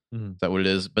Longinus? Is that what it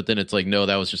is? But then it's like, no,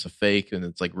 that was just a fake. And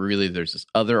it's like, really, there's this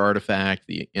other artifact,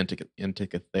 the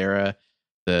Antikythera,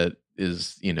 that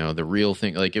is, the real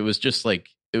thing. Like, it was just like,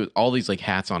 it was all these like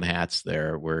hats on hats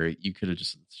there where you could have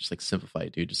just like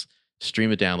simplified, dude. Just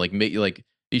stream it down. Like,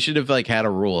 you should have like had a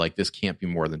rule like this can't be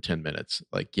more than 10 minutes.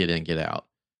 Like, get in, get out.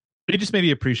 They just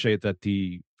maybe appreciate that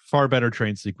the far better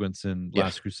train sequence in Yeah.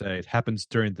 Last Crusade happens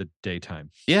during the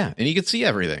daytime. Yeah, and you can see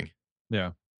everything.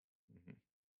 Yeah.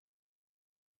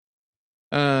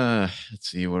 Let's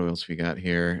see what else we got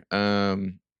here.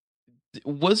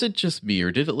 Was it just me,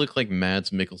 or did it look like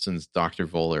Mads Mikkelsen's Dr.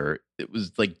 Voller? It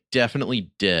was like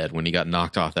definitely dead when he got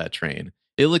knocked off that train.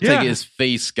 It looked like his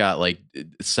face got like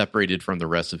separated from the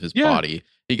rest of his body.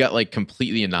 He got like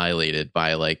completely annihilated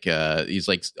by like he's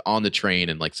like on the train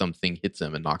and like something hits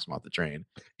him and knocks him off the train.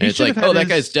 And it's like, oh, that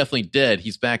guy's definitely dead.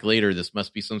 He's back later. This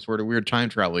must be some sort of weird time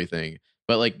travel thing.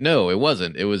 But like, no, it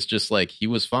wasn't. It was just like he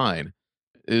was fine.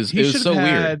 It was so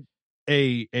weird.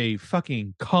 A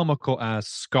fucking comical ass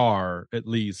scar, at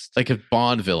least like a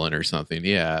Bond villain or something.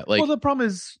 Yeah. Like, well, the problem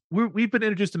is we've been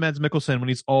introduced to Mads Mikkelsen when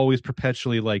he's always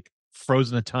perpetually like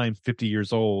frozen in time, 50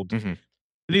 years old, mm-hmm. and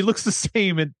he looks the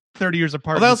same at 30 years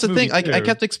apart. Well, that was the thing. I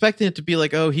kept expecting it to be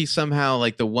like, oh, he's somehow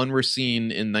like the one we're seeing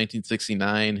in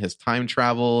 1969 has time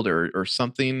traveled or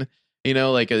something. You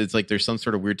know, like it's like there's some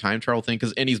sort of weird time travel thing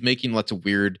and he's making lots of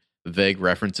weird vague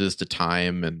references to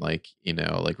time and like, you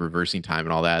know, like reversing time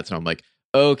and all that. So I'm like,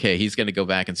 okay, he's going to go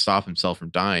back and stop himself from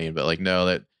dying. But like, no,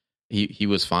 that he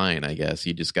was fine. I guess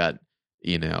he just got,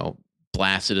 you know,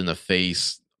 blasted in the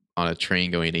face on a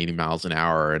train going 80 miles an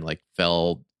hour and like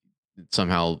fell,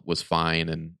 somehow was fine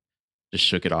and just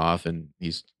shook it off. And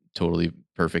he's totally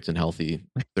perfect and healthy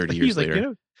 30 years later. You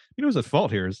know who's at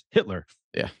fault here is Hitler.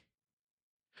 Yeah.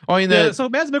 Oh, I mean, so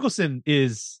Mads Mikkelsen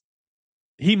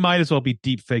he might as well be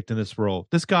deep faked in this role.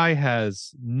 This guy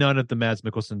has none of the Mads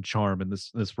Mikkelsen charm in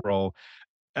this role,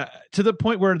 to the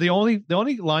point where the only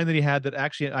line that he had that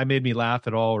actually I made me laugh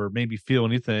at all or made me feel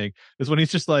anything is when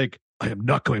he's just like, "I am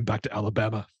not going back to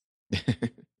Alabama."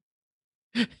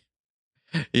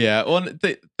 Yeah, well,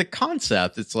 the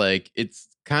concept, it's like it's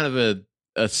kind of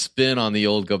a spin on the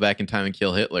old go back in time and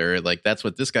kill Hitler. Like that's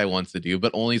what this guy wants to do,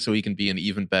 but only so he can be an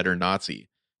even better Nazi.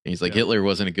 And he's like, Hitler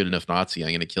wasn't a good enough Nazi. I'm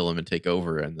going to kill him and take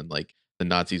over. And then like the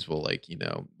Nazis will like, you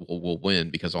know, will win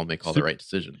because I'll make all the right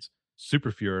decisions.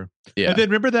 Super Fuhrer. Yeah. And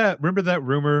then remember that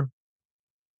rumor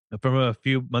from a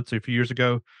few months or a few years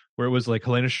ago where it was like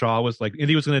Helena Shaw was like,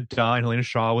 Indy was going to die and Helena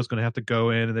Shaw was going to have to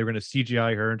go in and they were going to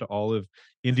CGI her into all of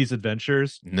Indy's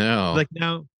adventures. No. Like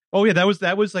now, oh yeah,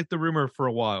 that was like the rumor for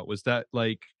a while, was that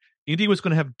like Indy was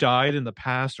going to have died in the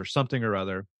past or something or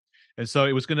other. And so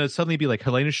it was going to suddenly be like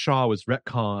Helena Shaw was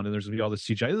retcon and there's going to be all this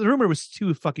CGI. The rumor was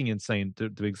too fucking insane to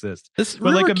exist. This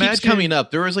rumor keeps coming up.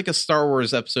 There was like a Star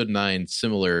Wars Episode 9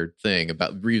 similar thing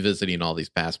about revisiting all these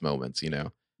past moments, you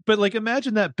know? But like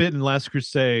imagine that bit in Last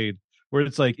Crusade where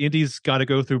it's like Indy's got to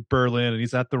go through Berlin and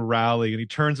he's at the rally and he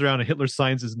turns around and Hitler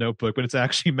signs his notebook, but it's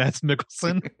actually Mads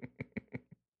Mikkelsen.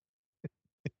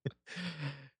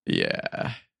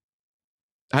 Yeah.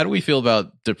 How do we feel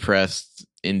about depressed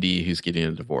Indy who's getting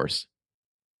a divorce?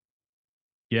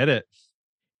 Get it?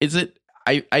 Is it?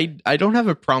 I don't have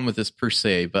a problem with this per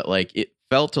se, but like it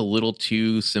felt a little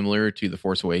too similar to The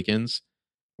Force Awakens,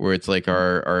 where it's like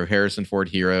our Harrison Ford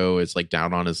hero is like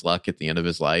down on his luck at the end of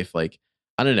his life. Like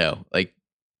I don't know, like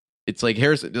it's like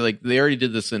Harrison, like they already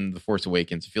did this in The Force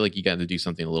Awakens. I feel like you got to do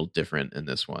something a little different in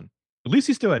this one. At least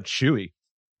he still had Chewie.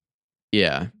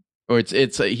 Yeah. Or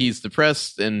it's he's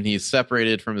depressed and he's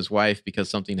separated from his wife because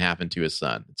something happened to his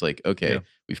son. It's like, okay,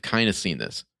 we've kind of seen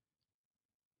this.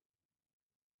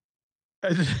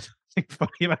 I just think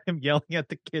funny about him yelling at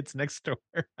the kids next door.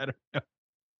 I don't know.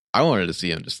 I wanted to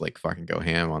see him just like fucking go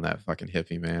ham on that fucking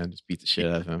hippie, man. Just beat the shit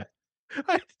out of him.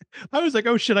 I was like,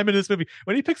 oh shit, I'm in this movie.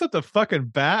 When he picks up the fucking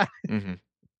bat. Mm-hmm.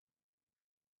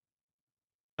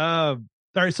 All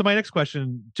right, so my next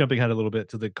question, jumping ahead a little bit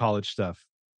to the college stuff.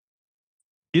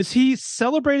 Is he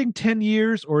celebrating 10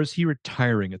 years or is he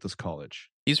retiring at this college?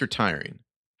 He's retiring.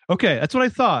 Okay, that's what I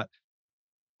thought.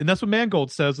 And that's what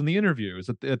Mangold says in the interview, is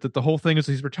that the whole thing is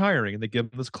he's retiring and they give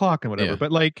him this clock and whatever. Yeah.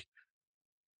 But like,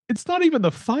 it's not even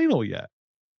the final yet.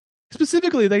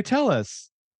 Specifically, they tell us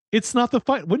it's not the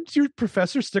final. Wouldn't your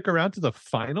professor stick around to the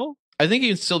final? I think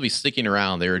he'd still be sticking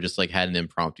around. They were just like had an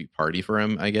impromptu party for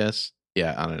him, I guess.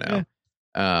 Yeah, I don't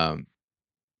know.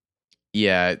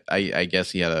 Yeah. I guess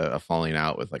he had a falling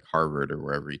out with like Harvard or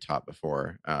wherever he taught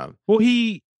before. Well,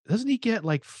 he doesn't he get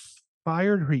like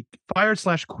fired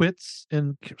 / quits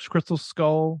in Crystal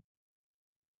Skull?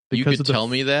 You could tell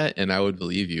me that and I would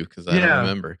believe you because I don't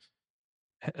remember.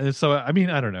 So, I mean,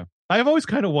 I don't know. I've always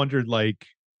kind of wondered, like,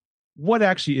 what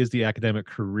actually is the academic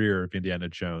career of Indiana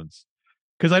Jones?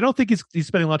 Because I don't think he's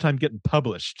spending a lot of time getting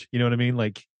published. You know what I mean?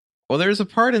 Like, well, there's a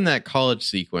part in that college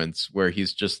sequence where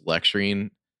he's just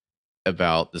lecturing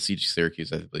about the siege of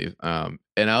Syracuse, I believe. And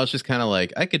I was just kind of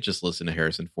like, I could just listen to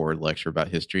Harrison Ford lecture about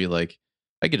history. Like,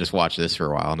 I could just watch this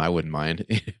for a while and I wouldn't mind.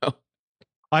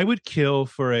 I would kill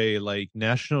for a like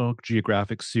National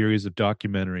Geographic series of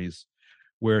documentaries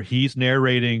where he's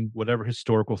narrating whatever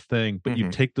historical thing, but you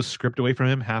Mhm. take the script away from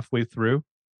him halfway through,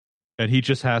 and he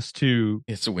just has to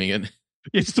It's a winging.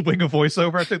 it's to wing a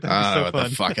voiceover. I think that'd be so What fun.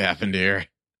 the fuck happened here?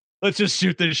 Let's just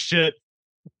shoot this shit.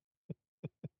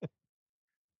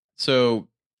 So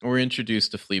we're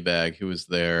introduced to Fleabag, who was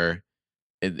there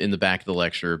in the back of the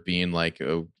lecture, being like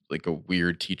a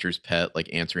weird teacher's pet,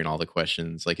 like answering all the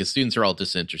questions. Like his students are all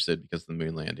disinterested because of the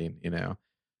moon landing, Yeah.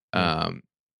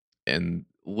 And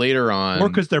later on, Or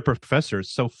because their professor is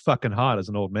so fucking hot as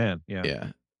an old man. Yeah.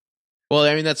 yeah. Well,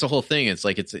 I mean, that's the whole thing. It's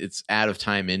like it's out of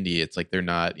time indie. It's like they're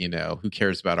not, who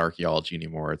cares about archaeology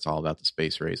anymore? It's all about the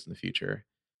space race in the future,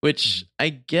 which I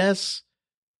guess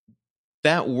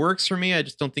that works for me. I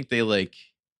just don't think they like.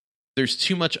 There's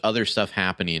too much other stuff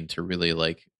happening to really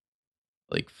like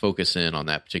focus in on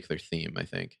that particular theme. I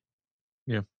think.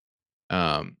 Yeah.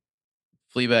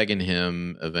 Fleabag and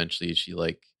him eventually, she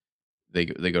like they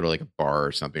go to like a bar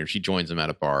or something, or she joins him at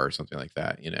a bar or something like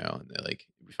that, and they like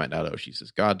we find out, oh, she's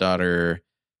his goddaughter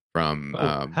from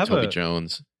Toby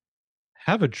Jones.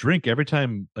 Have a drink every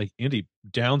time like Indy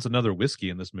downs another whiskey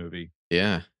in this movie.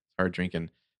 Yeah, hard drinking.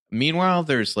 Meanwhile,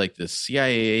 there's like this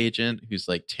CIA agent who's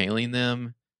like tailing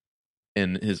them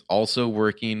and is also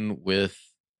working with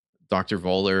Dr.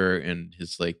 Voller and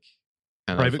his like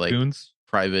kind private of like goons,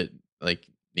 private like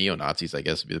neo-Nazis, I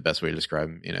guess would be the best way to describe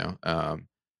them.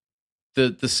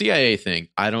 The CIA thing,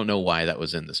 I don't know why that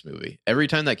was in this movie. Every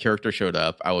time that character showed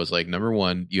up, I was like, number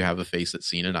one, you have a face that's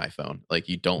seen an iPhone. Like,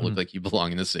 you don't look like you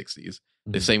belong in the 60s.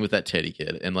 The same with that Teddy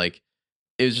kid. And like,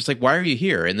 it was just like, why are you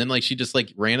here? And then like, she just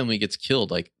like randomly gets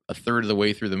killed like a third of the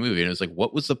way through the movie. And it was like,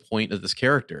 what was the point of this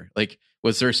character? Like,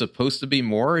 was there supposed to be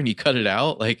more and he cut it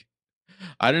out? Like,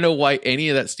 I don't know why any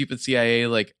of that stupid CIA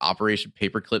like Operation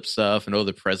Paperclip stuff and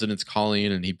the president's calling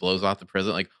and he blows off the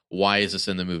president. Like, why is this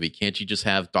in the movie? Can't you just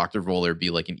have Dr. Voller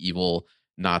be like an evil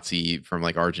Nazi from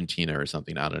like Argentina or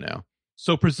something? I don't know.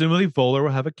 So presumably Voller will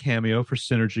have a cameo for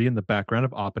synergy in the background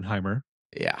of Oppenheimer.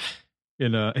 Yeah.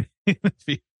 In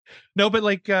no, but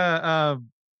like the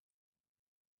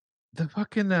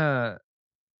fucking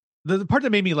the part that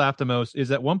made me laugh the most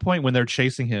is at one point when they're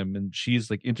chasing him and she's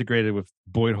like integrated with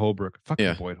Boyd Holbrook.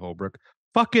 Boyd Holbrook.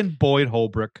 Fucking Boyd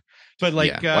Holbrook. But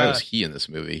like why was he in this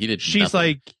movie? He did she's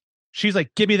nothing. She's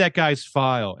like, give me that guy's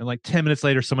file. And like 10 minutes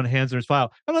later, someone hands her his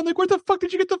file. And I'm like, where the fuck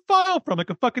did you get the file from? Like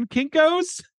a fucking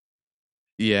Kinko's?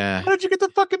 Yeah. How did you get the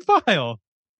fucking file?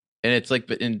 And it's like,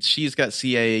 and she's got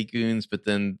CIA goons, but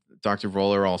then Dr.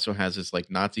 Voller also has his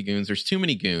like Nazi goons. There's too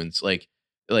many goons. Like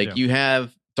you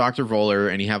have Dr.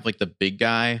 Voller and you have like the big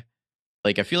guy.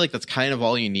 Like, I feel like that's kind of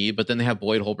all you need, but then they have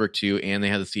Boyd Holbrook too, and they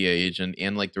have the CIA agent,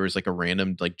 and like there was like a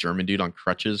random like German dude on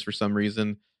crutches for some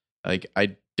reason. Like,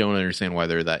 I don't understand why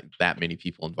there are that many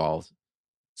people involved.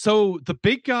 So the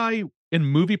big guy in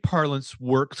movie parlance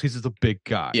works because he's a big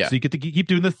guy. Yeah. So you get to keep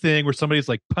doing the thing where somebody's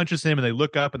like punches him and they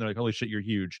look up and they're like, holy shit, you're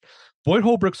huge. Boyd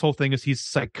Holbrook's whole thing is he's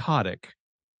psychotic.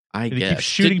 I and guess. He keeps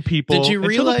shooting people. Did you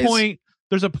realize?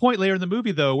 There's a point later in the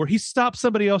movie, though, where he stops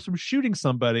somebody else from shooting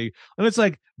somebody. And it's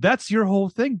like, that's your whole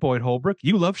thing, Boyd Holbrook.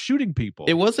 You love shooting people.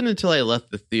 It wasn't until I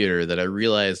left the theater that I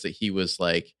realized that he was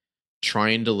like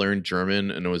trying to learn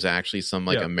German and it was actually some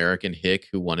like American hick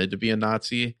who wanted to be a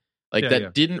Nazi. Like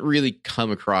that didn't really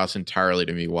come across entirely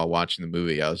to me while watching the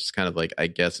movie. I was just kind of like, I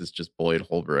guess it's just Boyd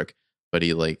Holbrook, but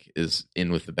he like is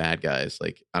in with the bad guys.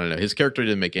 Like, I don't know. His character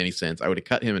didn't make any sense. I would have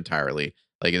cut him entirely.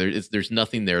 Like there's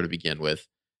nothing there to begin with.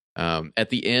 At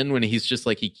the end, when he's just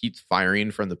like, he keeps firing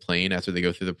from the plane after they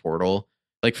go through the portal,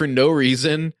 like for no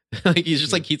reason, like he's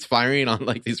just like keeps firing on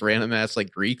like these random ass like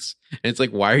Greeks. And it's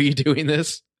like, why are you doing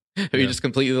this? Have you just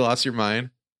completely lost your mind?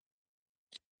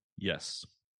 Yes.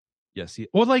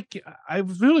 Well, like I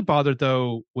was really bothered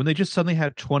though when they just suddenly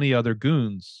had 20 other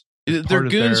goons. They're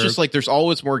goons, just like there's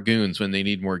always more goons when they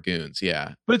need more goons.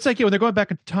 Yeah. But it's like, when they're going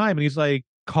back in time and he's like,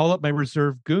 call up my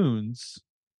reserve goons.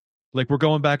 Like, we're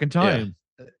going back in time.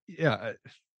 Yeah.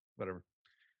 Whatever.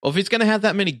 Well, if he's going to have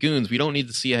that many goons, we don't need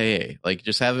the CIA. Like,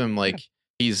 just have him like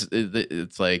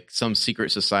it's like some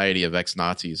secret society of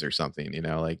ex-Nazis or something,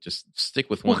 like just stick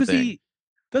with one thing.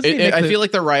 I feel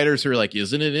like the writers are like,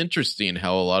 isn't it interesting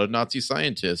how a lot of Nazi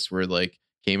scientists were like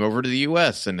came over to the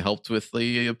US and helped with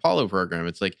the Apollo program?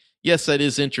 It's like, yes, that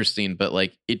is interesting, but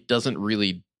like it doesn't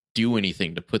really do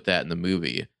anything to put that in the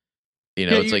movie.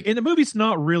 It's like, and the movie's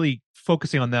not really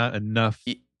focusing on that enough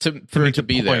for it to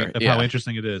be there. Of how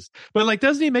interesting it is. But like,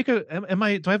 doesn't he make do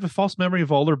I have a false memory of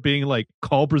Voller being like,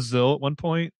 call Brazil at one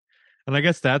point? And I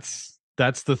guess that's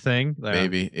the thing.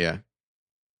 Maybe, yeah.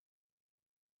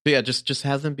 But yeah, just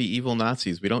have them be evil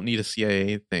Nazis. We don't need a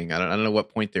CIA thing. I don't know what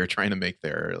point they're trying to make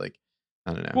there. Like,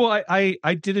 I don't know. Well,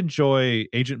 I did enjoy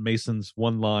Agent Mason's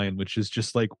one line, which is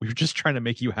just like, we're just trying to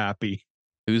make you happy.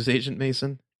 Who's Agent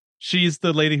Mason? She's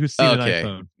the lady who's seen an Okay.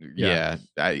 iPhone. Yeah.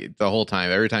 Yeah. The whole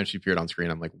time, every time she appeared on screen,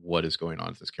 I'm like, what is going on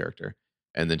with this character?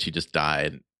 And then she just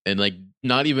died. And like,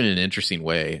 not even in an interesting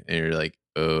way. And you're like,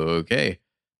 okay,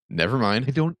 never mind.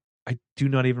 I do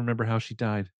not even remember how she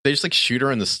died. They just like shoot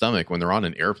her in the stomach when they're on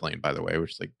an airplane, by the way,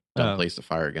 which is like dumb place to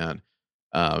fire a gun.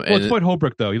 Well, it's Boyd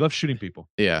Holbrook, though. He loves shooting people.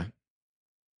 Yeah.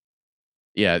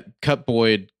 Yeah. Cut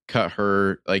Boyd, cut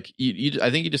her. Like, I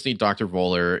think you just need Dr.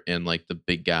 Voller and like the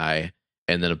big guy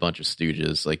and then a bunch of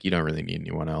stooges. Like, you don't really need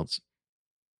anyone else.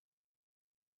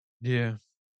 Yeah.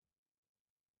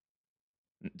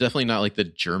 Definitely not like the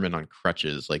German on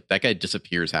crutches. Like, that guy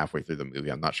disappears halfway through the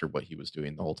movie. I'm not sure what he was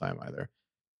doing the whole time either.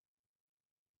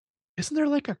 Isn't there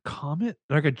like a comment,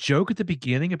 like a joke at the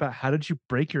beginning about how did you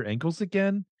break your ankles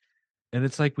again? And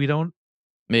it's like, we don't.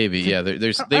 Maybe, yeah.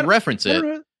 They reference it.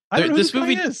 I don't know this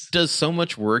movie does so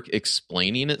much work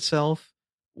explaining itself.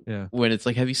 Yeah. When it's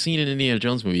like, have you seen an Indiana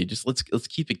Jones movie? Just let's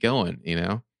keep it going, you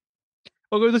know?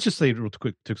 Well, let's just say real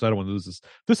quick, because I don't want to lose this.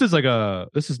 This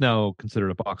is now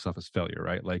considered a box office failure,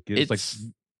 right? Like it's like,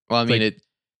 well, I mean, like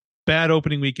bad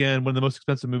opening weekend, one of the most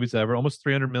expensive movies ever, almost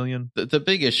 300 million. The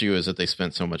big issue is that they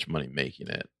spent so much money making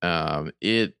it.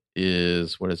 It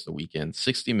is, what is the weekend?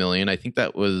 60 million. I think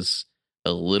that was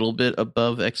a little bit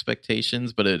above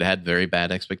expectations, but it had very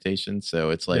bad expectations. So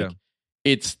it's like,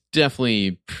 it's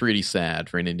definitely pretty sad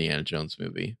for an Indiana Jones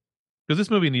movie. Because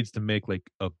this movie needs to make like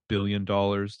 $1 billion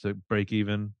to break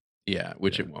even. Yeah,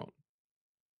 which it won't.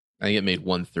 I think it made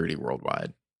 130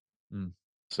 worldwide.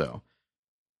 So,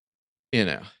 you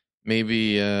know,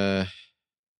 maybe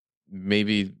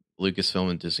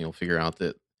Lucasfilm and Disney will figure out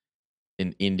that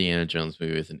an Indiana Jones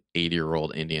movie with an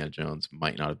 80-year-old Indiana Jones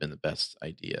might not have been the best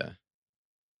idea.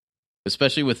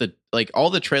 Especially with it, like all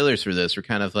the trailers for this were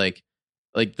kind of like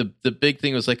the big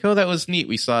thing was like, oh, that was neat.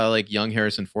 We saw like young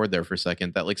Harrison Ford there for a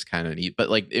second. That looks kind of neat. But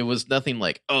like, it was nothing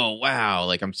like, oh, wow.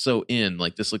 Like, I'm so in.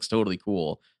 Like, this looks totally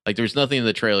cool. Like, there's nothing in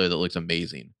the trailer that looks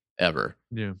amazing ever.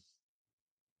 Yeah.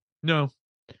 No.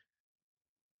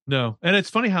 And it's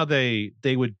funny how they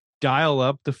would dial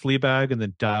up the Fleabag and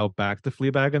then dial back the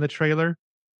Fleabag in the trailer.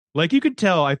 Like, you could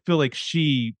tell, I feel like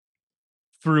she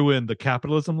threw in the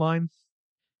capitalism line.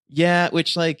 Yeah,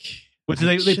 which they put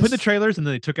in the trailers and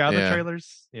then they took out the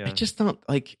trailers. Yeah, I just don't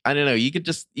like. I don't know. You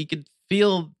could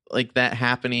feel like that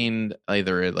happening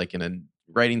either like in a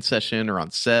writing session or on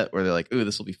set where they're like, "Ooh,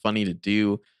 this will be funny to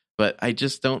do," but I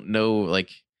just don't know. Like,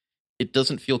 it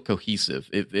doesn't feel cohesive.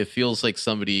 It feels like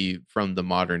somebody from the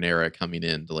modern era coming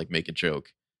in to like make a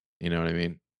joke. You know what I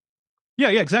mean?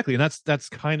 Yeah, exactly. And that's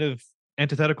kind of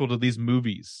antithetical to these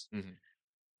movies. Mm-hmm.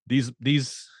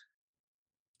 These.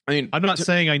 I mean, I'm not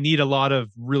saying I need a lot of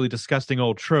really disgusting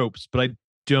old tropes, but I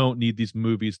don't need these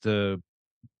movies to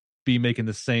be making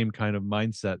the same kind of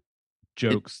mindset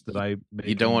jokes that I make.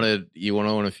 You don't want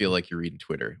to feel like you're reading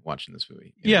Twitter watching this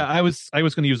movie. Yeah, know? I was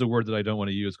going to use a word that I don't want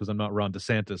to use because I'm not Ron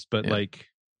DeSantis, but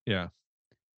yeah.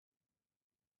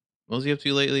 What was he up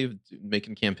to lately?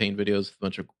 Making campaign videos with a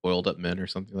bunch of oiled up men or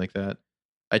something like that.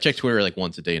 I check Twitter like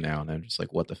once a day now, and I'm just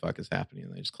like, what the fuck is happening?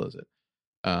 And I just close it.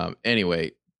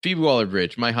 Anyway, Phoebe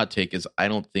Waller-Bridge, my hot take is I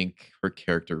don't think her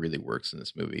character really works in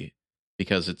this movie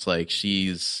because it's like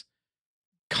she's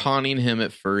conning him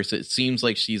at first. It seems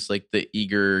like she's like the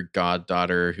eager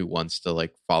goddaughter who wants to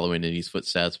like follow in Indy's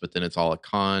footsteps, but then it's all a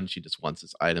con. She just wants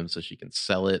this item so she can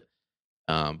sell it.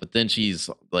 But then she's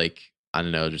like, I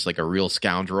don't know, just like a real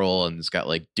scoundrel, and it's got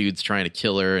like dudes trying to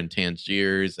kill her and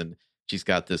Tangiers, and she's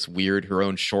got this weird her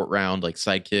own short round like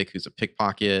sidekick who's a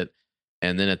pickpocket.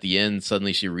 And then at the end,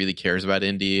 suddenly she really cares about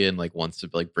Indy and like wants to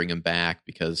like bring him back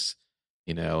because,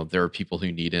 you know, there are people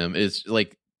who need him. It's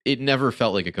like, it never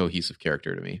felt like a cohesive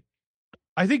character to me.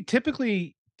 I think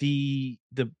typically the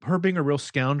her being a real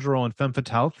scoundrel and femme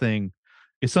fatale thing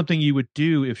is something you would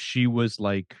do if she was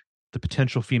like the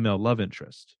potential female love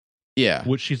interest. Yeah.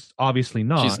 Which she's obviously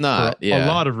not. She's not. For a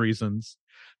lot of reasons.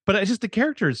 But it's just the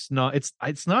character is not,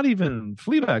 it's not even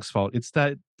Fleabag's fault. It's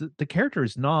that the character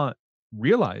is not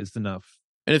realized enough.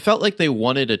 And it felt like they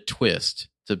wanted a twist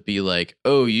to be like,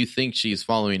 oh, you think she's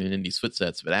following in Indy's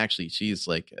footsteps, but actually she's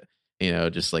like, you know,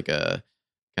 just like a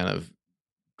kind of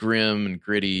grim and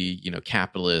gritty, you know,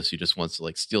 capitalist who just wants to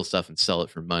like steal stuff and sell it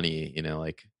for money, you know,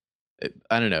 like,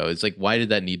 I don't know. It's like, why did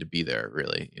that need to be there,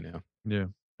 really, you know?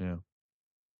 Yeah.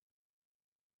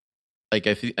 Like,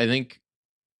 I think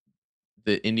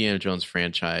the Indiana Jones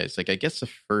franchise, like, I guess the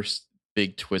first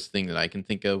big twist thing that I can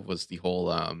think of was the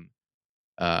whole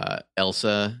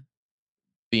Elsa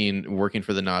being working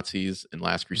for the Nazis in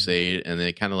Last Crusade, and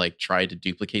they kind of like tried to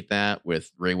duplicate that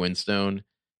with Ray Winstone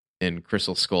in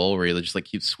Crystal Skull, where he just like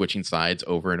keeps switching sides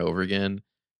over and over again.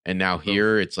 And now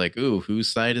here it's like, ooh, whose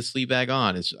side is Fleabag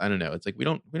on? It's I don't know. It's like we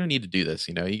don't need to do this.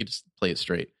 You can just play it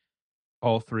straight.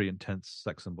 All three intense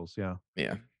sex symbols. Yeah.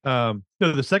 Yeah. No,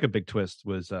 the second big twist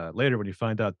was later when you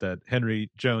find out that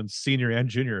Henry Jones Sr. and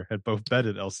Jr. had both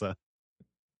bedded Elsa.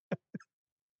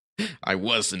 I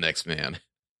was the next man.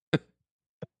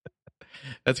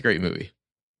 That's a great movie.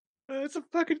 It's a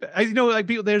fucking,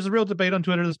 there's a real debate on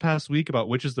Twitter this past week about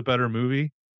which is the better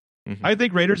movie. Mm-hmm. I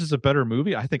think Raiders is a better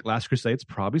movie. I think Last Crusade's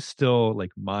probably still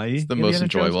like it's the most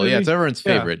enjoyable. Yeah, it's everyone's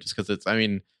favorite just because it's. I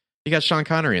mean, you got Sean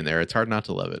Connery in there. It's hard not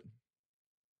to love it.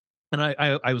 And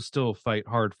I will still fight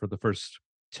hard for the first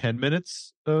 10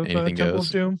 minutes of Temple of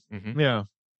Doom. Mm-hmm. Yeah.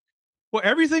 Well,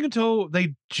 everything until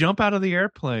they jump out of the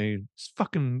airplane is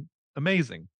fucking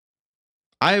amazing.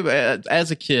 As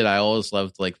a kid, I always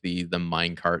loved like the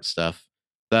minecart stuff.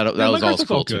 That was all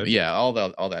cool too. Yeah, all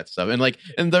that stuff,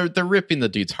 and they're ripping the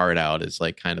dude's heart out is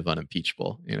like kind of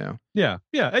unimpeachable, Yeah.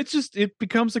 It's just it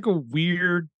becomes like a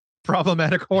weird,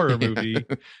 problematic horror movie,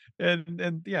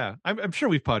 and yeah, I'm sure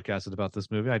we've podcasted about this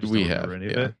movie. I just don't remember any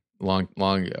of it. Long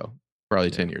ago,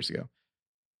 probably 10 years ago.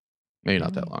 Maybe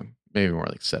not that long. Maybe more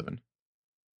like 7.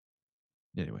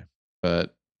 Anyway,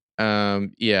 but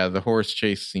the horse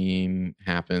chase scene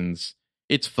happens.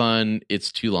 It's fun. It's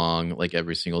too long. Like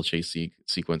every single chase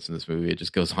sequence in this movie, it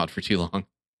just goes on for too long.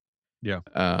 Yeah.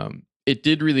 It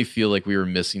did really feel like we were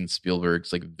missing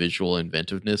Spielberg's like visual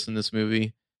inventiveness in this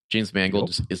movie. James Mangold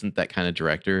just isn't that kind of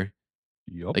director.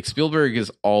 Yep. Like Spielberg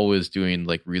is always doing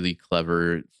like really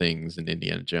clever things in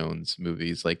Indiana Jones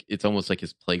movies. Like it's almost like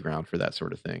his playground for that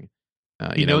sort of thing.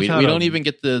 We don't even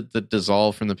get the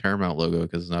dissolve from the Paramount logo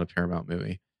because it's not a Paramount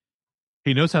movie.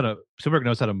 Spielberg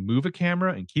knows how to move a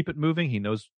camera and keep it moving. He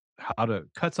knows how to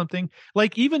cut something.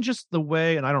 Like even just the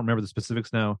way, and I don't remember the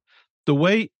specifics now, the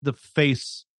way the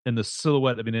face and the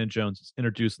silhouette of Indiana Jones is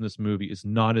introduced in this movie is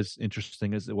not as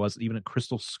interesting as it was even in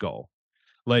Crystal Skull.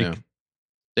 Like,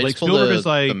 They like Spielberg is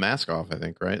like the mask off, I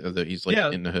think, right? He's like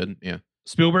in the hood. Yeah.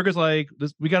 Spielberg is like,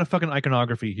 we got a fucking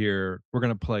iconography here. We're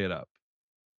gonna play it up.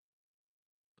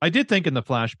 I did think in the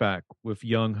flashback with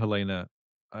young Helena,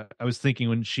 I was thinking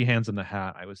when she hands him the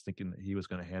hat, I was thinking that he was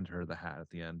going to hand her the hat at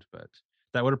the end, but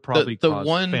that would have probably caused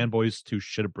fanboys to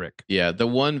shit a brick. Yeah, the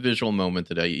one visual moment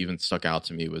that even stuck out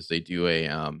to me was they do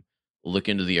a look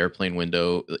into the airplane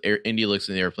window. Indy looks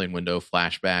in the airplane window,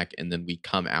 flashback, and then we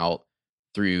come out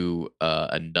through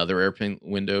another airplane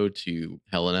window to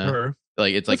Helena. Her.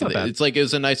 Like it's like it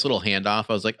was a nice little handoff.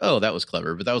 I was like, oh, that was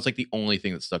clever, but that was like the only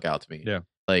thing that stuck out to me.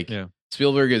 Yeah,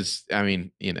 Spielberg is, I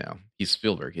mean, he's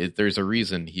Spielberg. There's a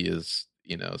reason he is,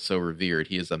 so revered.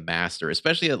 He is a master,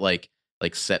 especially at like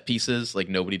set pieces. Like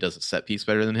nobody does a set piece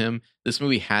better than him. This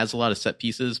movie has a lot of set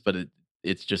pieces, but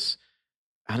it's just,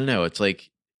 I don't know. It's like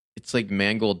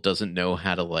Mangold doesn't know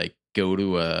how to like go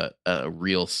to a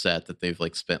real set that they've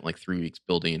like spent like 3 weeks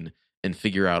building and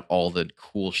figure out all the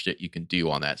cool shit you can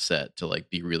do on that set to like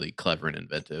be really clever and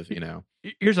inventive,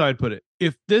 Here's how I'd put it.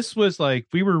 If this was like,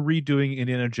 we were redoing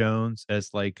Indiana Jones as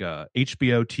like a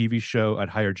HBO TV show, I'd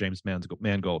hire James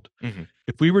Mangold. Mm-hmm.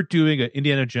 If we were doing an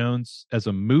Indiana Jones as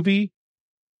a movie,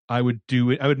 I would do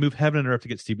it. I would move heaven and earth to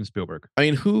get Steven Spielberg. I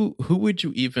mean, who would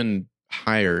you even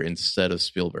hire instead of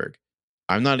Spielberg?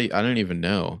 I don't even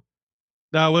know.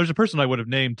 No, there's a person I would have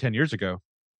named 10 years ago.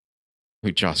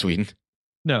 Who, Joss Whedon?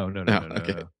 No.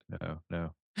 Okay.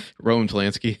 No. Roman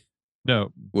Polanski?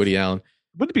 No. Woody Allen?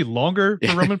 Wouldn't it be longer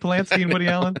for Roman Polanski and Woody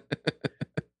Allen?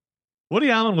 Woody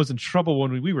Allen was in trouble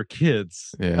when we were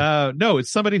kids. Yeah. No, it's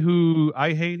somebody who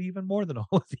I hate even more than all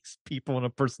of these people on a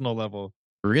personal level.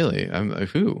 Really?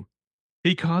 Who?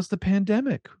 He caused the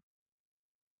pandemic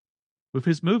with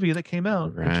his movie that came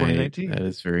out in 2019. That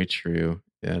is very true.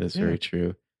 That is very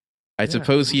true. I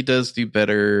suppose he does do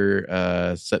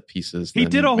better set pieces. He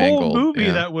did a Mangold. whole movie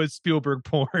that was Spielberg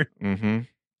porn. Mm-hmm.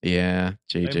 Yeah,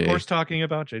 JJ. And of course, talking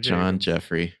about JJ. John Abrams.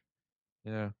 Jeffrey.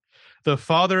 Yeah, the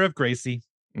father of Gracie.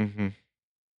 Mm-hmm.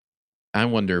 I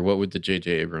wonder what would the JJ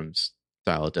Abrams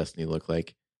style of Destiny look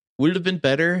like. Would it have been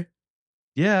better?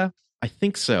 Yeah, I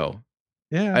think so.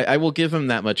 Yeah, I will give him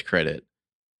that much credit.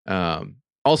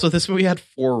 Also, this movie had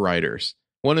 4 writers.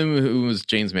 One of them who was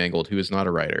James Mangold, who is not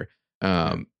a writer.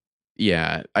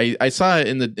 Yeah, I saw it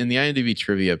in the IMDb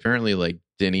trivia. Apparently, like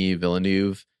Denis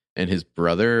Villeneuve and his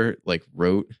brother like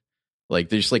wrote, like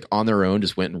they just like on their own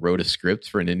just went and wrote a script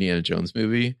for an Indiana Jones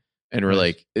movie, and we're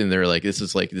like, and they're like, this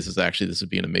would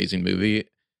be an amazing movie,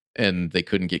 and they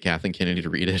couldn't get Kathleen Kennedy to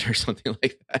read it or something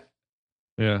like that.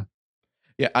 Yeah.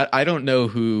 I don't know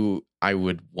who I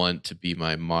would want to be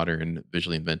my modern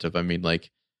visually inventive. I mean, like,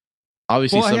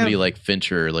 obviously somebody like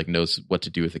Fincher like knows what to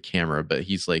do with a camera, but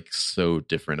he's like so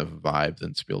different of a vibe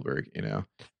than Spielberg, you know.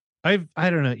 I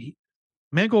don't know.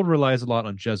 Mangold relies a lot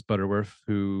on Jez Butterworth,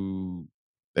 who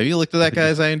have you looked at that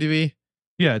guy's IMDb?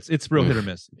 Yeah, it's real hit or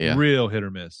miss. Yeah. Real hit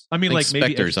or miss. I mean, like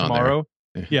maybe Edge of Tomorrow.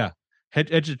 Yeah.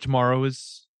 Edge of Tomorrow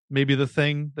is maybe the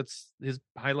thing that's his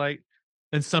highlight,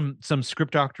 and some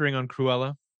script doctoring on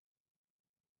Cruella.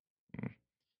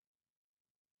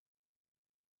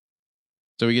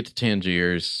 So we get to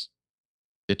Tangiers.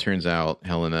 It turns out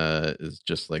Helena is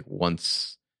just like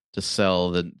wants to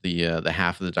sell the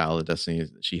half of the Dial of Destiny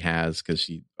that she has because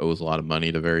she owes a lot of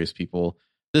money to various people.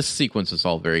 This sequence is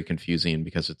all very confusing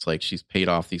because it's like she's paid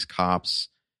off these cops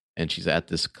and she's at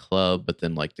this club, but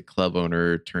then like the club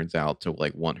owner turns out to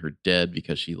like want her dead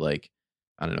because she like,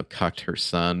 I don't know, cucked his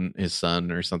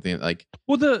son or something like.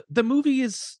 Well, the movie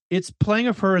it's playing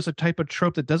of her as a type of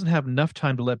trope that doesn't have enough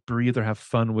time to let breathe or have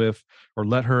fun with, or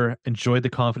let her enjoy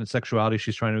the confident sexuality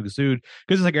she's trying to exude.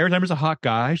 Because it's like every time there's a hot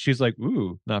guy, she's like,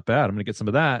 "Ooh, not bad. I'm gonna get some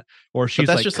of that." Or she's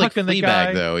that's like, just like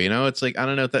Fleabag, though. You know, it's like I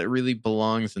don't know if that really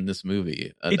belongs in this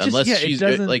movie, unless she's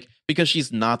like because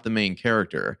she's not the main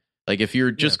character. Like if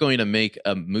you're just going to make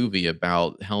a movie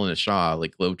about Helena Shaw,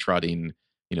 like globetrotting,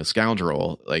 you know,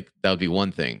 scoundrel, like that would be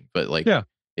one thing, but like yeah,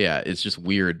 it's just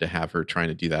weird to have her trying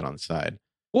to do that on the side.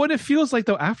 Well, and it feels like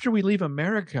though after we leave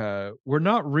America, we're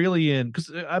not really in, because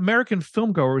American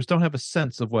filmgoers don't have a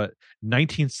sense of what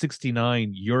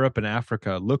 1969 Europe and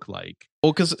Africa look like.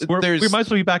 Well, because we might as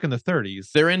well be back in the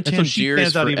 30s. They're in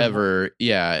Tangiers forever,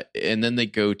 yeah, and then they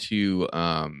go to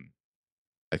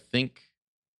I think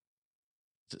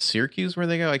Syracuse where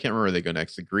they go. I can't remember where they go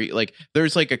next. Like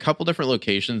there's like a couple different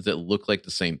locations that look like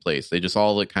the same place. They just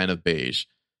all look kind of beige.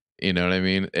 You know what I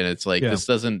mean? And it's like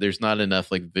there's not enough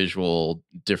like visual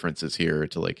differences here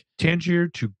to like Tangier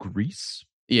to Greece.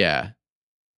 Yeah.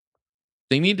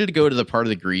 They needed to go to the part of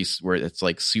the Greece where it's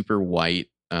like super white,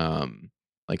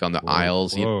 like on the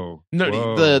aisles.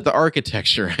 The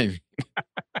architecture. I mean.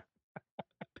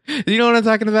 You know what I'm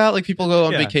talking about? Like people go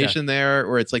on vacation there,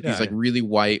 where it's like these like really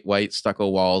white stucco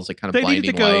walls, like kind of blinding white. They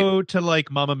need to go to like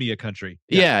Mamma Mia country.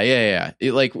 Yeah.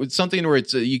 It, like something where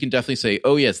it's you can definitely say,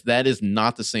 oh yes, that is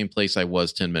not the same place I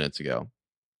was 10 minutes ago.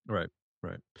 Right.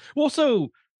 Well, so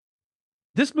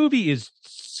this movie is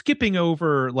skipping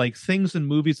over like things in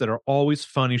movies that are always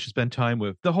fun you should spend time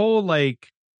with. The whole like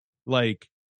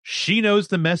she knows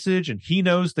the message and he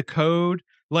knows the code.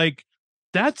 Like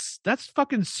that's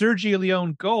fucking Sergio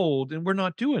Leone gold, and we're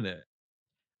not doing it.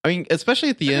 I mean, especially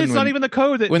at the end, it's not even the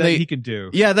code that he can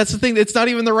do. Yeah, that's the thing. It's not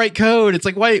even the right code. It's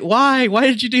like, why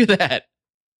did you do that?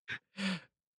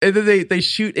 And then they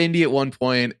shoot Indy at one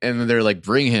point, and then they're like,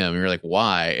 bring him. And you're like,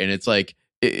 why? And it's like,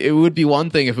 it would be one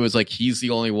thing if it was like he's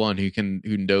the only one who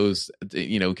knows,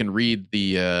 you know, can read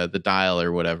the dial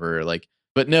or whatever. Like,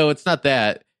 but no, it's not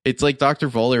that. It's like Dr.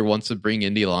 Voller wants to bring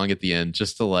Indy along at the end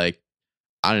just to like,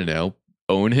 I don't know,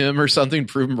 own him or something,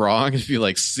 prove him wrong, and be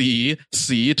like, see,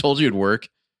 told you it'd work.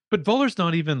 But Voller's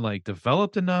not even like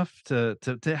developed enough to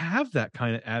have that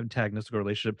kind of antagonistic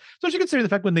relationship. So as you consider the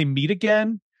fact when they meet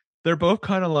again, they're both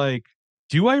kind of like,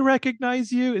 do I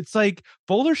recognize you? It's like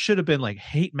Voller should have been like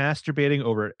hate masturbating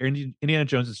over Indiana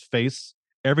Jones's face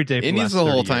every day. Indy's the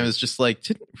whole time is just like,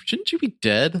 shouldn't you be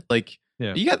dead? Like,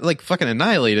 you got like fucking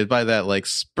annihilated by that like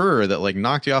spur that like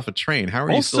knocked you off a train. How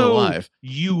are you still alive?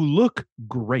 You look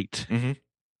great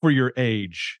for your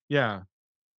age. Yeah.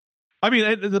 I mean,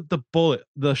 the bullet,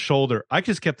 the shoulder. I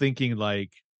just kept thinking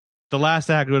like the last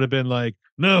act would have been like,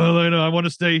 no, Helena, I want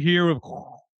to stay here.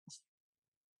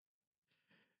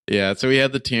 Yeah. So we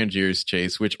had the Tangiers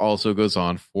chase, which also goes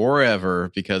on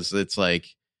forever because it's like,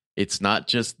 it's not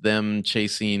just them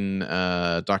chasing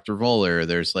Dr. Voller.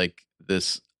 There's like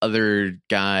this other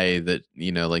guy that,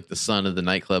 you know, like the son of the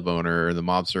nightclub owner or the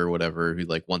mobster or whatever who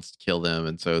like wants to kill them.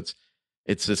 And so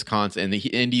it's this constant, and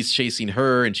Indy's chasing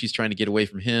her and she's trying to get away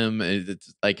from him. And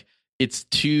it's like, it's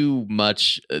too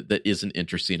much that isn't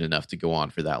interesting enough to go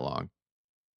on for that long.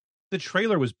 The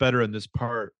trailer was better in this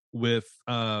part with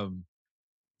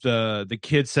the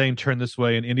kid saying turn this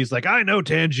way, and Indy's like, I know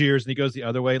Tangiers, and he goes the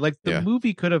other way. Like the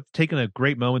movie could have taken a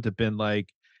great moment to been like,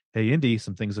 hey Indy,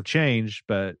 some things have changed,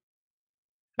 but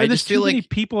I just feel like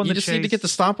people in the chase. Need to get the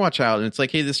stopwatch out, and it's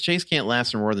like, hey, this chase can't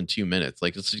last for more than 2 minutes.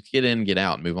 Like, let's just get in, get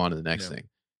out, and move on to the next thing.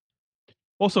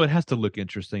 Also, it has to look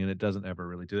interesting, and it doesn't ever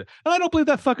really do it. And I don't believe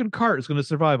that fucking cart is going to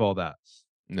survive all that.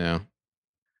 No.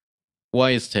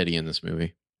 Why is Teddy in this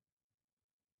movie?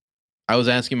 I was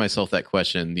asking myself that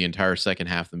question the entire second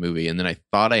half of the movie, and then I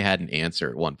thought I had an answer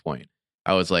at one point.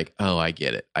 I was like, oh, I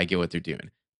get it. I get what they're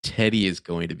doing. Teddy is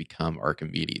going to become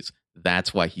Archimedes.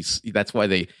 That's why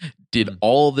they did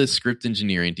all this script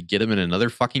engineering to get him in another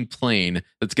fucking plane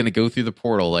that's going to go through the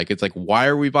portal. Like, it's like, why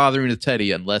are we bothering with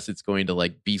Teddy unless it's going to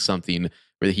like be something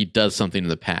where he does something in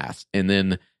the past? And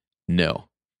then no,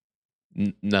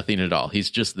 nothing at all. He's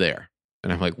just there.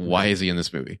 And I'm like, why is he in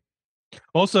this movie?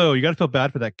 Also, you got to feel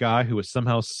bad for that guy who was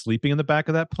somehow sleeping in the back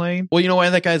of that plane. Well, you know why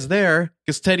that guy's there?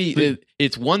 Because Teddy,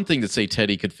 it's one thing to say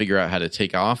Teddy could figure out how to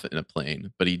take off in a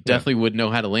plane, but he definitely would know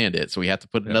how to land it. So we had to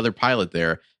put another pilot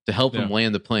there to help him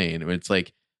land the plane. And it's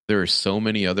like, there are so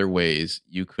many other ways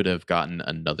you could have gotten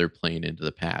another plane into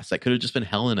the past. That could have just been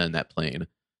Helena in that plane,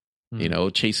 you know,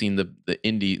 chasing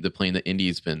the plane that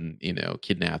Indy's been, you know,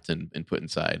 kidnapped and put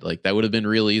inside. Like, that would have been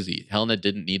real easy. Helena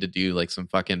didn't need to do like some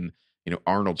fucking, you know,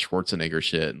 Arnold Schwarzenegger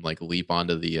shit and like leap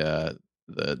onto the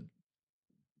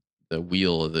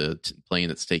wheel of the plane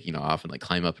that's taking off and like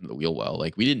climb up into the wheel well.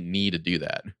 Like, we didn't need to do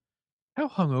that. How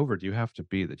hungover do you have to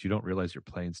be that you don't realize your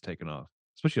plane's taken off,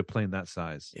 especially a plane that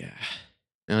size? Yeah,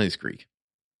 no, he's Greek.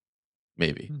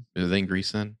 Maybe is they in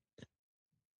Greece then?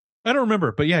 I don't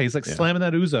remember, but yeah, he's like slamming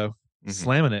that Uzo,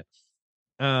 slamming it.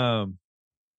 Antonio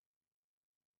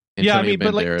yeah, I mean, Banderas,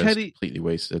 but like Teddy, completely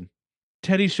wasted.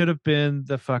 Teddy should have been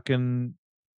the fucking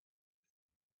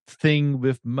thing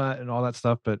with Mutt and all that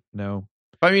stuff, but no.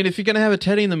 I mean, if you're gonna have a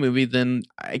Teddy in the movie, then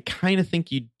I kind of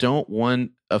think you don't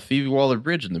want a Phoebe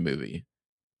Waller-Bridge in the movie.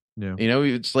 Yeah, you know,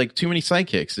 it's like too many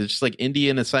sidekicks. It's just like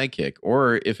Indy and a sidekick,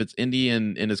 or if it's Indy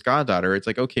and his goddaughter, it's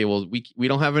like, okay, well, we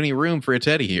don't have any room for a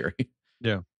Teddy here.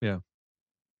 yeah.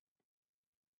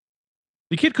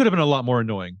 The kid could have been a lot more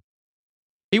annoying.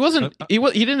 He wasn't. He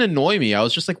didn't annoy me. I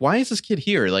was just like, why is this kid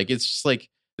here? Like, it's just like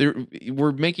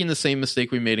we're making the same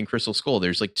mistake we made in Crystal Skull.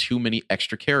 There's like too many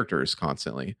extra characters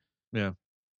constantly. Yeah.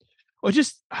 Well,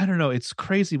 just I don't know. It's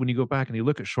crazy when you go back and you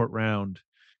look at Short Round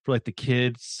for like the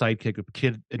kid sidekick, or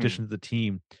kid addition to the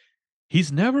team.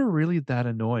 He's never really that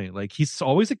annoying. Like, he's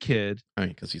always a kid. I mean,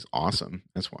 because he's awesome.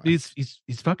 That's why he's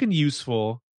fucking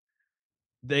useful.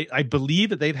 I believe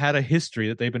that they've had a history,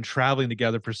 that they've been traveling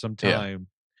together for some time. Yeah.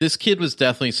 This kid was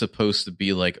definitely supposed to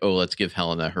be like, oh, let's give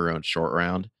Helena her own Short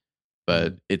Round.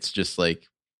 But it's just like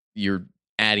you're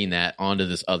adding that onto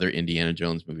this other Indiana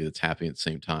Jones movie that's happening at the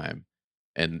same time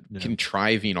and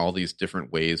contriving all these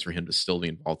different ways for him to still be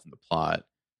involved in the plot.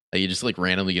 Like, he just like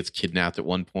randomly gets kidnapped at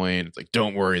one point. It's like,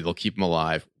 don't worry, they'll keep him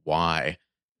alive. Why?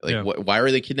 Like, why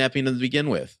are they kidnapping him to begin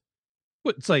with?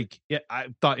 It's like, yeah, I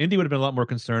thought Indy would have been a lot more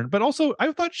concerned, but also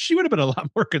I thought she would have been a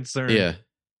lot more concerned.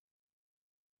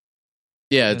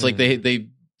 Yeah, it's like they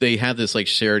have this like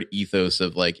shared ethos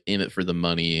of like in it for the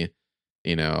money,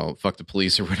 you know, fuck the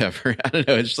police or whatever. I don't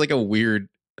know. It's just like a weird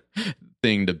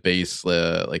thing to base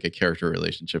like a character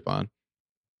relationship on.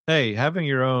 Hey, having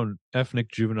your own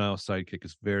ethnic juvenile sidekick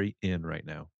is very in right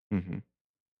now. Mm-hmm.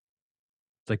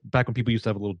 It's like back when people used to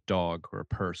have a little dog or a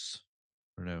purse.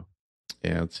 I don't know.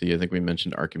 Yeah, let's see. I think we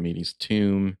mentioned Archimedes'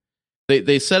 tomb.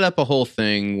 They set up a whole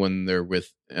thing when they're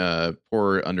with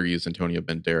poor underused Antonio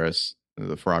Banderas,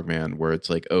 the Frogman, where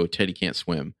it's like, oh, Teddy can't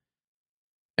swim,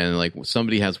 and like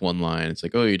somebody has one line. It's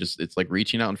like, oh, it's like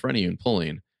reaching out in front of you and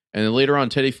pulling. And then later on,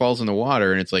 Teddy falls in the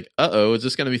water, and it's like, uh-oh, is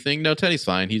this going to be a thing? No, Teddy's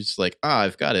fine. He's just like,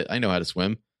 I've got it. I know how to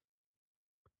swim.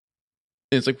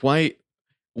 And it's like, why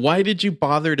did you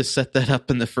bother to set that up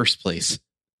in the first place?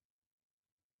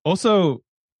 Also,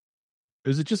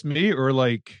 is it just me, or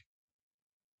like,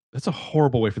 that's a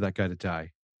horrible way for that guy to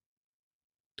die?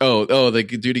 Oh, the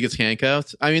dude who gets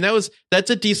handcuffed? I mean, that's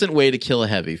a decent way to kill a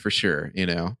heavy, for sure, you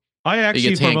know? I actually he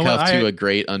gets handcuffed to a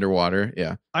grate underwater.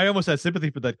 Yeah, I almost had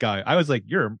sympathy for that guy. I was like,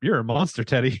 "You're a monster,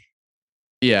 Teddy."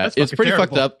 Yeah, it's pretty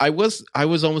terrible. Fucked up. I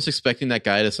was almost expecting that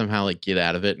guy to somehow like get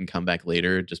out of it and come back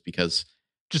later, just because,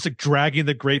 just like dragging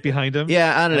the grate behind him.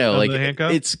 Yeah, I don't know. Like,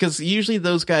 it's because usually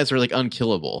those guys are like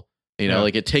unkillable. You know,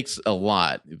 like it takes a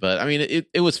lot. But I mean,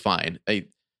 it was fine.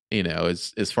 You know,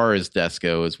 as far as deaths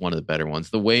go, is one of the better ones.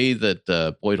 The way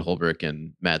that Boyd Holbrook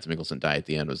and Mads Mikkelsen die at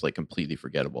the end was like completely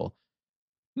forgettable.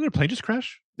 Did their plane just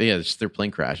crash? Yeah, it's just their plane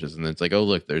crashes, and then it's like, oh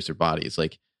look, there's their bodies.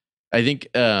 Like, I think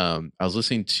I was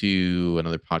listening to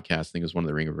another podcast. I think it was one of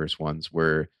the Ringiverse ones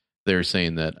where they're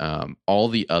saying that all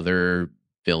the other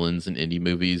villains in indie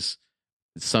movies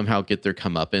somehow get their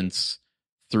comeuppance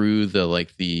through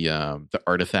the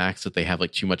artifacts that they have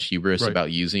like too much hubris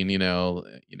about using. You know,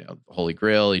 the Holy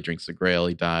Grail. He drinks the Grail,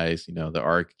 he dies. You know, the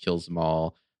Ark kills them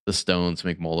all. The stones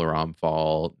make Mola Ram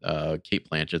fall. Kate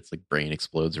Blanchett's like brain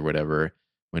explodes or whatever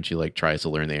when she like tries to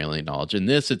learn the alien knowledge. In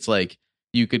this, it's like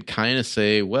you could kind of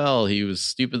say, well, he was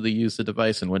stupidly used the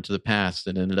device and went to the past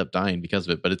and ended up dying because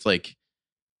of it. But it's like,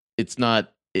 it's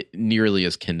not nearly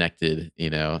as connected, you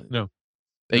know? No.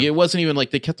 Like, it wasn't even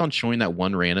like they kept on showing that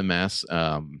one random ass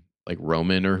like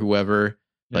Roman or whoever,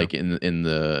 Yeah. like in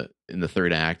the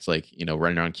third act, like, you know,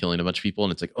 running around killing a bunch of people,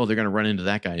 and it's like, oh, they're gonna run into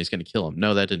that guy and he's gonna kill him.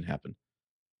 No, that didn't happen.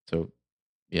 So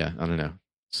yeah, I don't know.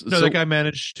 No, that guy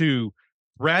managed to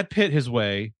Brad Pitt his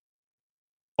way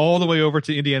all the way over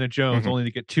to Indiana Jones, only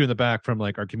to get two in the back from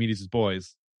like Archimedes'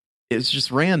 boys. It's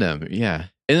just random, yeah.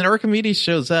 And then Archimedes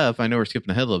shows up. I know we're skipping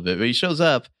ahead a little bit, but he shows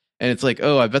up, and it's like,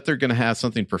 oh, I bet they're gonna have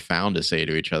something profound to say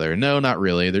to each other. No, not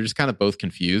really. They're just kind of both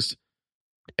confused.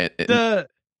 The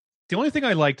only thing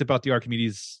I liked about the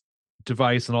Archimedes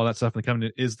device and all that stuff in the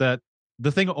Covenant is that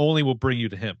the thing only will bring you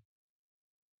to him.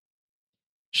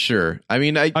 Sure. I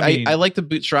mean, I like the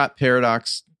bootstrap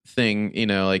paradox thing, you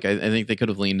know, like I think they could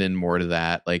have leaned in more to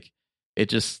that. Like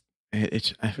it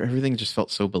everything just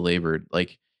felt so belabored.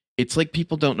 Like it's like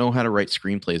people don't know how to write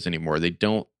screenplays anymore. They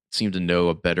don't seem to know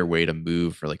a better way to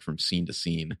move for like from scene to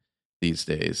scene these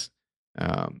days.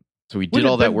 So we did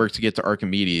all that work to get to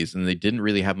Archimedes, and they didn't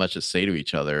really have much to say to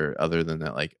each other than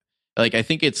that. Like I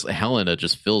think it's Helena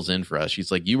just fills in for us. She's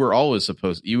like, you would always have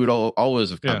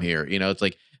come here. You know, it's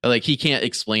like he can't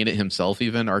explain it himself,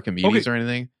 even Archimedes or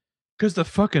anything. Because the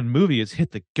fucking movie has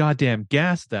hit the goddamn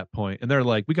gas at that point, and they're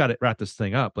like, we got to wrap this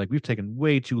thing up. Like we've taken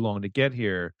way too long to get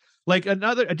here. Like a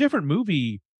different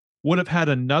movie would have had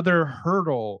another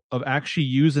hurdle of actually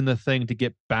using the thing to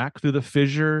get back through the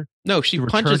fissure. No, she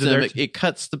punches him. It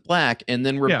cuts to black, and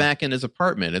then we're back in his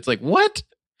apartment. It's like, what?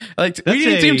 Like we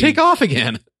didn't see him take off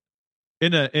again.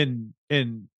 In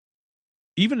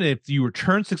even if you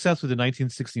return successfully to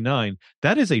 1969,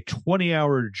 that is a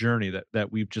 20-hour journey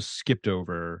that we've just skipped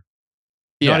over.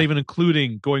 Yeah. Not even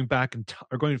including going back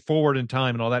or going forward in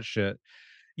time and all that shit.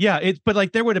 Yeah, but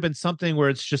like there would have been something where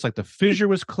it's just like the fissure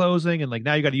was closing, and like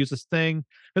now you got to use this thing.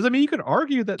 Because I mean, you could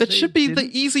argue that should be the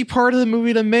easy part of the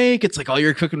movie to make. It's like, oh,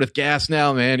 you're cooking with gas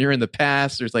now, man. You're in the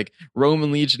past. There's like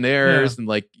Roman legionnaires and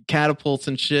like catapults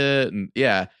and shit, and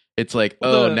yeah, it's like,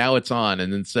 now it's on,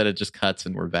 and instead it just cuts,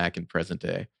 and we're back in present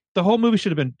day. The whole movie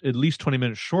should have been at least 20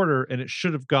 minutes shorter, and it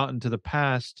should have gotten to the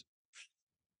past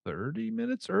 30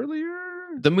 minutes earlier.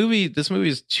 This movie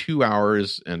is 2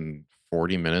 hours and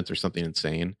 40 minutes or something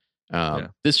insane.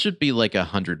 This should be like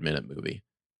 100-minute movie.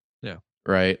 Yeah.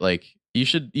 Right. Like you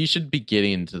should be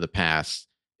getting to the past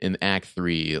in Act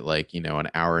 3, like, you know, an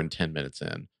hour and 10 minutes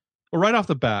in. Well, right off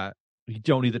the bat, you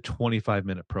don't need a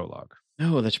 25-minute prologue.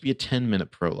 No, that should be a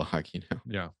 10-minute prologue, you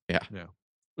know? Yeah.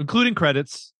 Including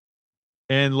credits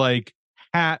and like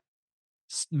hat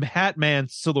man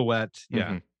silhouette. Yeah.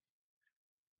 Mm-hmm.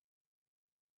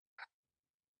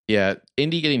 Yeah.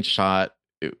 Indy getting shot,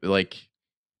 it's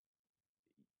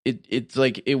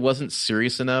like it wasn't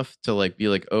serious enough to like be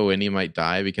like, oh, Indy might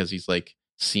die, because he's like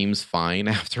seems fine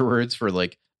afterwards for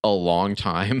like a long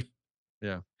time.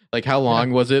 Yeah. Like how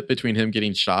long was it between him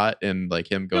getting shot and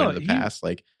like him going to the past?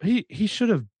 Like he should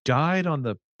have died on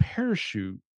the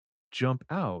parachute jump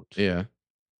out. Yeah.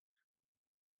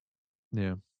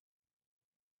 The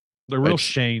real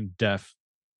Shane death.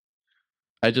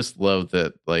 I just love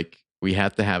that, like, we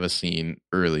have to have a scene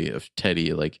early of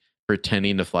Teddy like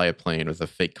pretending to fly a plane with a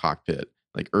fake cockpit,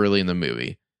 like early in the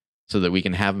movie, so that we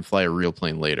can have him fly a real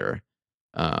plane later.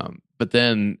 But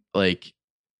then like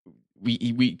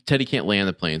Teddy can't land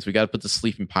the plane, so we got to put the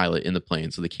sleeping pilot in the plane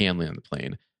so they can land the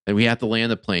plane. And we have to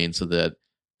land the plane so that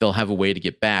they'll have a way to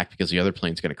get back, because the other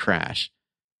plane's going to crash.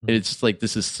 And it's just like,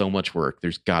 this is so much work.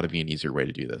 There's got to be an easier way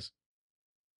to do this.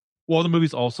 Well, the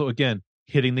movie's also, again,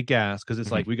 hitting the gas, because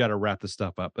it's like, we got to wrap this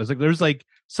stuff up. It's like there's like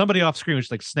somebody off screen just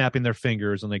like snapping their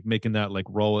fingers and like making that like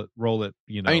roll it,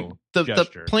 you know. I mean,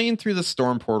 the plane through the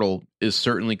storm portal is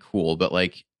certainly cool, but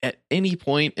like at any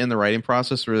point in the writing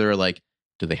process where they're like,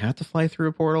 do they have to fly through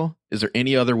a portal? Is there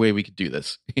any other way we could do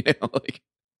this? You know, like,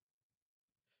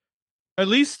 at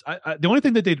least the only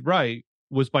thing that they did right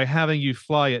was by having you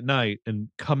fly at night and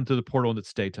come to the portal in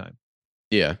its daytime.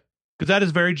 Yeah, because that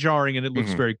is very jarring, and it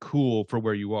looks very cool for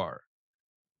where you are.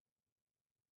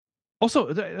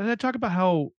 Also, did I talk about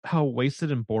how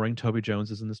wasted and boring Toby Jones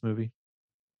is in this movie?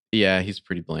 Yeah, he's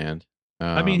pretty bland.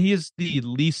 I mean, he is the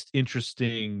least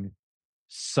interesting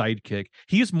sidekick.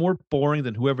 He is more boring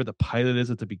than whoever the pilot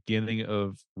is at the beginning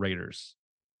of Raiders.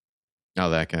 Oh,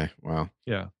 that guy. Wow.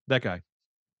 Yeah, that guy.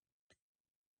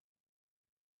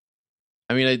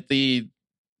 I mean, the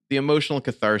emotional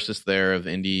catharsis there of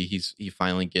Indy, he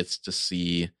finally gets to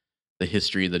see the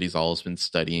history that he's always been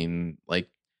studying. Like,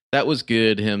 that was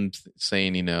good. Him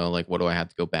saying, you know, like, what do I have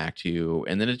to go back to?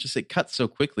 And then it cuts so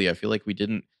quickly. I feel like we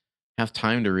didn't have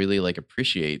time to really like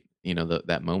appreciate, you know,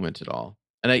 that moment at all.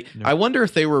 And I wonder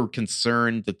if they were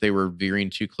concerned that they were veering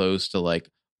too close to like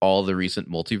all the recent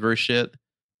multiverse shit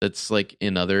that's like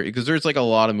in other, because there's like a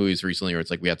lot of movies recently where it's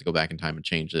like, we have to go back in time and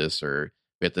change this, or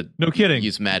We have to No kidding.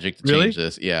 use magic to Really? change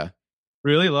this. Yeah.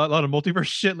 Really? A lot of multiverse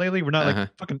shit lately? We're not like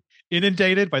fucking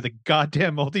inundated by the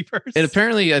goddamn multiverse? And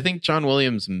apparently, I think John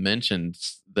Williams mentioned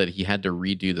that he had to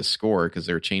redo the score because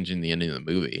they were changing the ending of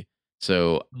the movie.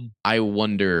 So I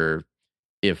wonder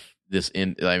if this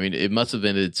I mean, it must have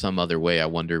ended some other way. I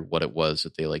wonder what it was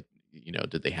that they like,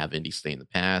 did they have Indy stay in the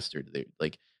past, or did they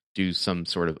like do some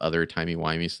sort of other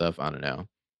timey-wimey stuff? I don't know.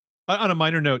 On a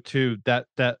minor note too, that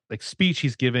like speech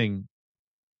he's giving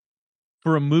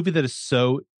for a movie that is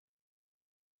so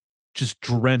just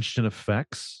drenched in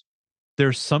effects,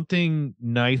 there's something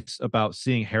nice about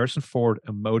seeing Harrison Ford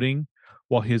emoting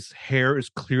while his hair is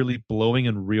clearly blowing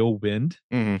in real wind.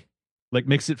 Like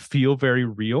makes it feel very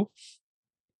real.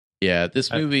 Yeah,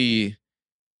 this movie,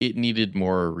 it needed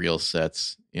more real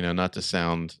sets, not to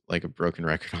sound like a broken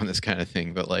record on this kind of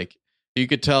thing, but like you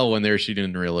could tell when they were shooting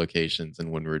in real locations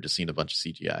and when we were just seeing a bunch of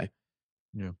CGI.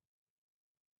 Yeah.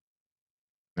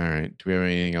 All right. Do we have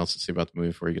anything else to say about the movie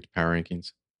before we get to power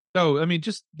rankings? No, I mean,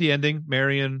 just the ending,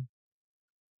 Marion.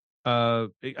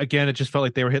 Again, it just felt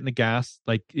like they were hitting the gas.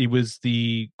 Like it was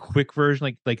the quick version.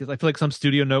 Like I feel like some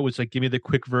studio note was like, give me the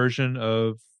quick version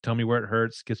of "Tell Me Where It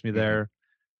Hurts," gets me there.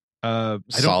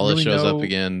 Sallah shows up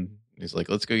again. He's like,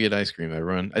 let's go get ice cream,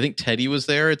 everyone. I think Teddy was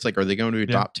there. It's like, are they going to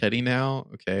adopt Teddy now?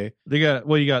 Okay. You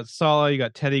got Sallah, you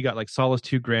got Teddy, you got like Sallah's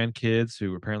 2 grandkids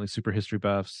who are apparently super history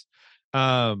buffs.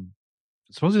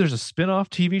 Supposedly there's a spin-off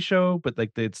TV show, but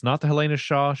like it's not the Helena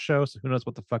Shaw show, so who knows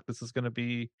what the fuck this is going to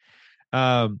be.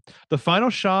 The final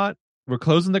shot, we're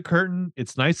closing the curtain.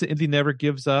 It's nice that Indy never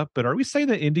gives up, but are we saying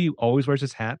that Indy always wears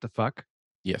his hat to fuck?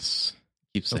 Yes.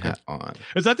 Keeps the hat on.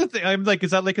 Is that the thing? I'm like,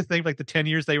 is that like a thing? Like the 10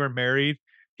 years they were married,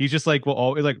 he's just like, well,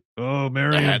 always like, oh,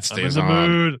 Marion, I'm in the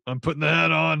mood. I'm putting the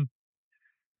hat on.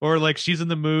 Or like she's in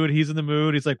the mood, he's in the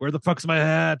mood. He's like, where the fuck's my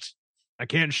hat? I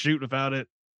can't shoot without it.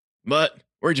 But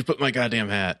where'd you put my goddamn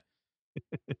hat?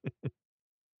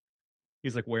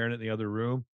 He's like wearing it in the other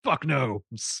room. Fuck no.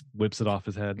 Whips it off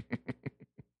his head.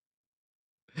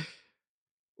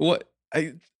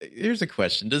 Here's a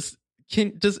question. Does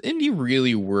Indy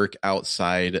really work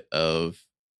outside of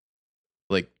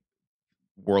like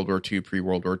World War II,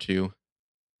 pre-World War II?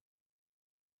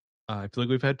 I feel like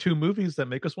we've had 2 movies that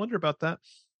make us wonder about that.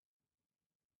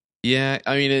 Yeah,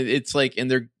 I mean it's like,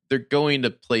 and they're going to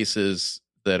places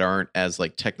that aren't as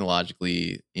like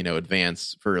technologically,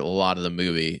 advanced for a lot of the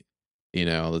movie.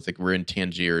 It's like we're in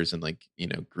Tangiers and like,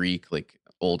 Greek, like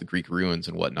old Greek ruins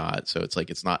and whatnot. So it's like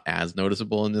it's not as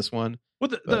noticeable in this one. Well,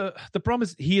 the problem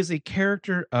is he is a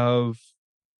character of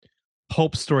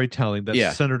pulp storytelling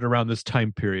that's centered around this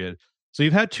time period. So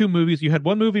you've had 2 movies. You had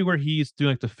one movie where he's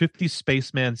doing like the 50s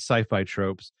spaceman sci-fi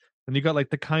tropes. And you got like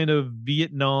the kind of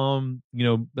Vietnam,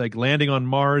 like landing on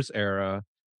Mars era,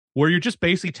 where you're just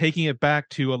basically taking it back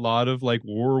to a lot of like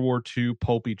World War II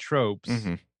pulpy tropes.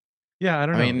 Yeah, I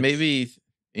don't know. I mean, maybe,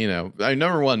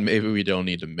 number one, maybe we don't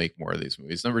need to make more of these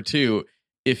movies. Number 2,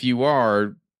 if you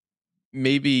are,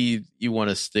 maybe you want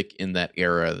to stick in that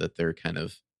era that they're kind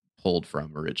of pulled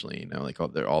from originally, like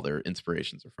all their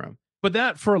inspirations are from. But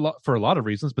that for a lot of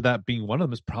reasons, but that being one of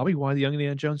them is probably why the Young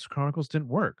Indiana Jones Chronicles didn't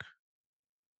work.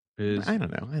 I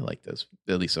don't know. I like those,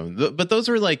 at least some. But those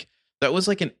are like, that was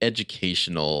like an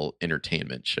educational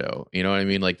entertainment show. You know what I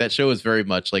mean? Like that show is very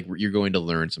much like you're going to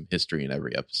learn some history in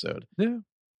every episode. Yeah.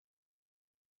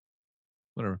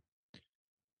 Whatever.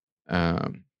 I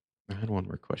had one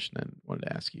more question I wanted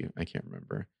to ask you. I can't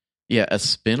remember. Yeah, a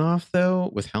spinoff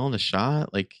though with Helena Shaw,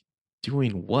 like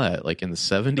doing what? Like in the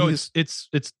 70s? No, it's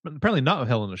apparently not with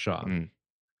Helena Shaw,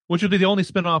 which would be the only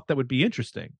spinoff that would be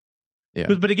interesting. Yeah.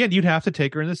 But again, you'd have to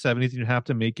take her in the 70s and you'd have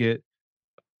to make it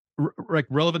like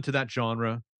relevant to that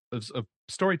genre of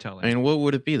storytelling. I mean, what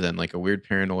would it be then? Like a weird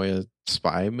paranoia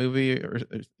spy movie, or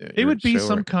it would be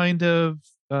some kind of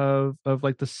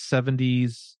like the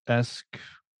 70s esque,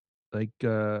 like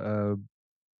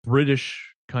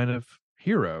British kind of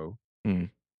hero.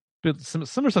 But some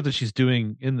similar stuff that she's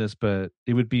doing in this, but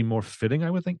it would be more fitting, I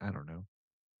would think. I don't know.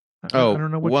 I don't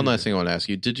know. One last thing I want to ask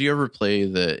you: did you ever play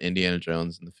the Indiana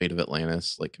Jones and the Fate of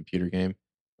Atlantis like computer game?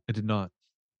 I did not.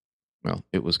 Well,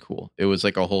 it was cool. It was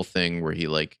like a whole thing where he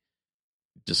like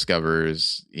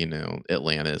discovers,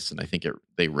 Atlantis, and I think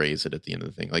they raise it at the end of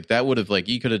the thing. Like that would have like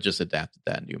you could have just adapted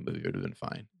that into a movie; it would have been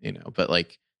fine, But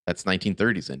like that's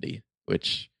 1930s Indy,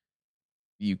 which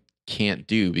you can't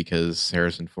do because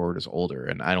Harrison Ford is older,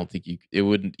 and I don't think you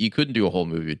couldn't do a whole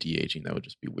movie with de-aging. That would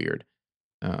just be weird.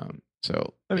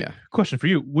 So yeah. Question for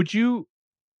you: would you,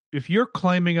 if you're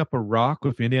climbing up a rock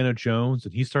with Indiana Jones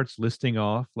and he starts listing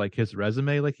off like his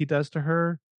resume like he does to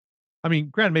her, I mean,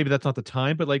 granted, maybe that's not the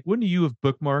time, but like, wouldn't you have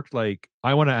bookmarked like,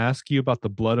 I want to ask you about the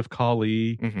blood of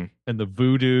Kali Hmm. and the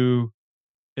voodoo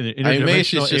and the I mean, maybe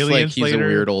she's interdimensional just like aliens he's a later?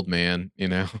 weird old man, you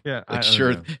know, Yeah, like I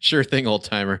don't know. sure thing, old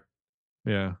timer.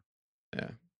 Yeah. Yeah.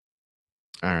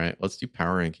 All right, let's do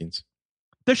power rankings.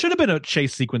 There should have been a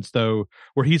chase sequence though,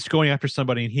 where he's going after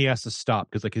somebody and he has to stop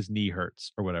because like his knee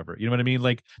hurts or whatever. You know what I mean?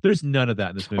 Like, there's none of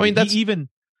that in this I movie. mean, He that's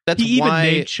even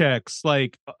name why. checks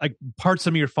like parts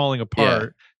of me are falling Yeah,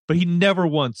 apart, but he never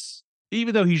once,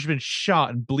 even though he's been shot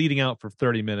and bleeding out for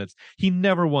 30 minutes, he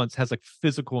never once has like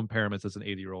physical impairments as an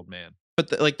 80-year-old man.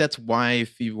 but like that's why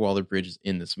Phoebe Waller-Bridge is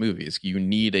in this movie. Is you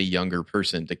need a younger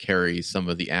person to carry some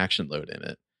of the action load in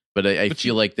it. But I But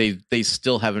feel like they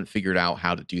still haven't figured out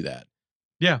how to do that.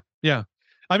 yeah, yeah.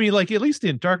 I mean, like at least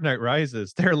in Dark Knight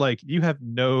Rises, they're like you have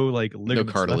no like No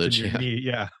ligaments left in cartilage. your Yeah, knee.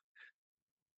 Yeah.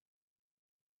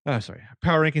 Oh, sorry.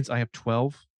 Power rankings. I have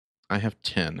 12. I have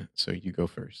 10, so you go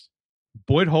first.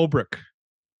 Boyd Holbrook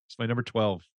is my number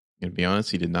 12. I'm gonna be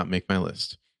honest, he did not make my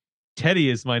list. Teddy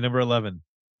is my number 11.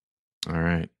 All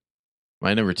right,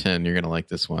 my number 10. You're gonna like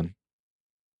this one.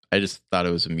 I just thought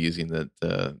it was amusing that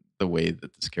the way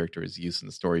that this character is used in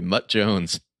the story. Mutt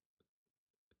Jones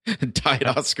died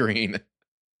off screen.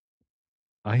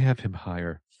 I have him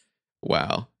higher.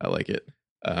 Wow, I like it.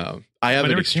 I have My an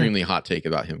number 10. extremely hot take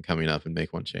about him coming up and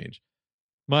make one change.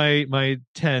 My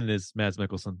 10 is Mads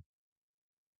Mikkelsen.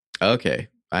 Okay,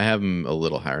 I have him a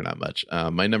little higher, not much.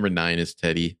 My number 9 is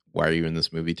Teddy. Why are you in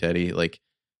this movie, Teddy? Like,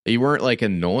 you weren't like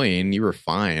annoying. You were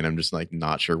fine. I'm just like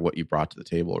not sure what you brought to the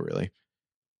table, really.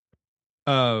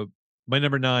 My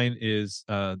number 9 is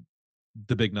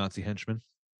the big Nazi henchman.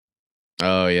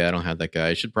 Oh yeah, I don't have that guy.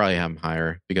 I should probably have him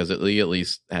higher because he at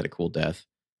least had a cool death.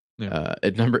 Yeah.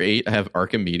 At number 8, I have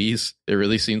Archimedes. It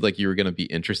really seemed like you were going to be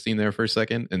interesting there for a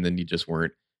second, and then you just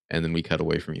weren't, and then we cut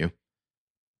away from you.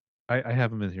 I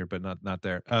have him in here, but not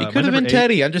there. He could have been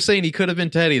Teddy. I'm just saying he could have been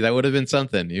Teddy. That would have been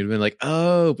something. You'd have been like,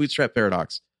 oh, Bootstrap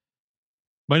Paradox.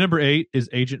 My number 8 is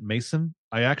Agent Mason.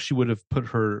 I actually would have put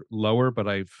her lower, but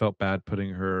I felt bad putting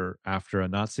her after a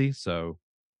Nazi. So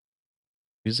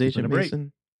Who's Agent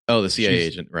Mason? 8. Oh, the CIA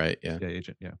agent, right? Yeah. CIA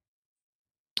agent, yeah.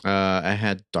 I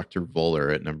had Dr.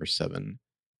 Voller at number 7.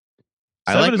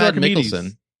 I 7 like is Matt Archimedes.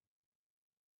 Mikkelsen.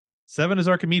 7 is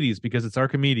Archimedes because it's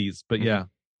Archimedes, but yeah,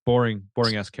 boring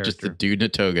ass character. Just a dude in a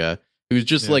toga who's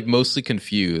just like mostly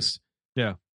confused.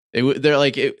 Yeah. They're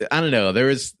like, I don't know. There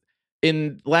was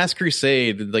in Last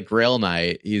Crusade, like Grail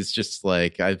Knight, he's just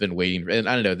like, I've been waiting. And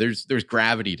I don't know, there's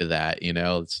gravity to that, you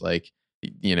know? It's like,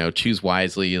 you know, choose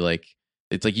wisely. Like,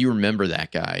 it's like you remember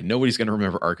that guy. Nobody's going to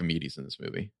remember Archimedes in this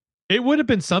movie. It would have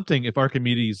been something if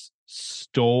Archimedes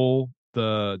stole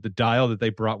the dial that they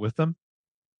brought with them.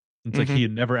 It's like he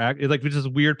had never acted. Like it's just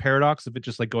a weird paradox of it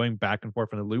just like going back and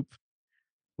forth in a loop,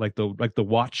 like the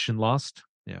watch in Lost.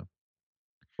 Yeah.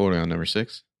 Holding on number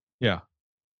 6. Yeah.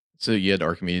 So you had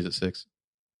Archimedes at 6.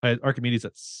 I had Archimedes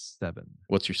at 7.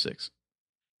 What's your 6?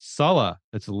 Sala.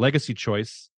 It's a legacy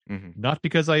choice. Mm-hmm. Not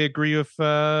because I agree with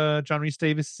John Rhys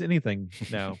Davis anything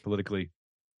now politically.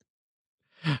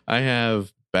 I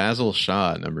have Basil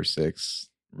Shaw at number 6.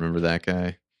 Remember that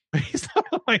guy? He's not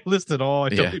on my list at all. I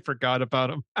totally forgot about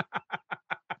him.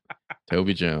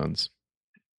 Toby Jones.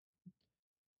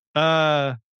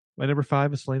 My number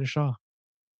 5 is Selena Shaw.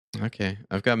 Okay,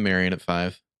 I've got Marion at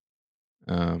 5.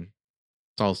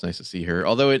 It's always nice to see her.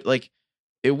 Although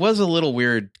it was a little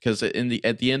weird because at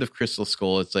the end of Crystal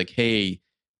Skull, it's like, hey,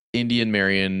 Indy and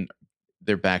Marion,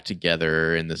 they're back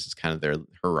together, and this is kind of their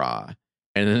hurrah.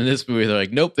 And then in this movie, they're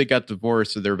like, nope, they got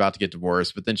divorced, or they're about to get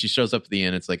divorced. But then she shows up at the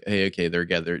end. It's like, hey, okay,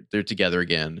 they're together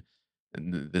again,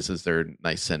 and this is their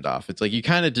nice send off. It's like you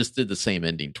kind of just did the same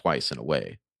ending twice in a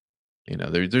way. You know,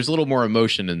 there's a little more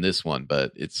emotion in this one,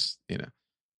 but it's, you know,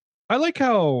 I like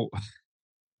how,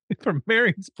 from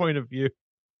Marion's point of view,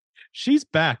 she's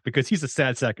back because he's a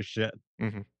sad sack of shit.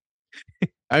 Mm-hmm.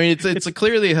 I mean, it's like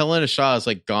clearly Helena Shaw has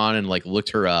like gone and like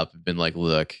looked her up and been like,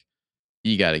 look,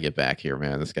 you got to get back here,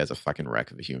 man. This guy's a fucking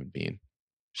wreck of a human being.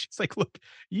 She's like, look,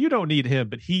 you don't need him,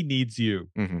 but he needs you.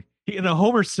 Mm-hmm. In a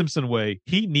Homer Simpson way,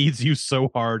 he needs you so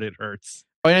hard it hurts.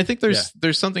 I mean, I think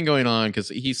there's something going on because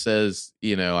he says,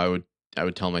 you know, I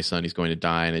would tell my son he's going to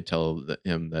die, and I tell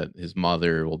him that his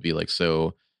mother will be like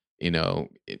so, you know,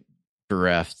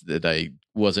 bereft that I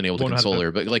wasn't able to console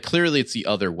her. But like clearly, it's the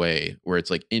other way where it's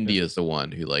like India is the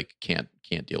one who like can't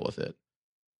deal with it.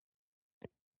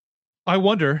 I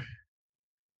wonder.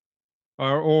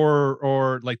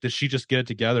 Or like, does she just get it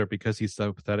together because he's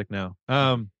so pathetic now?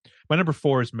 My number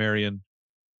 4 is Marion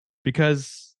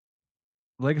because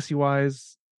legacy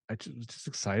wise, I'm just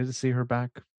excited to see her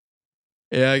back.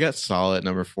 Yeah, I got Sala at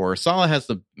number 4. Sala has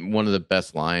one of the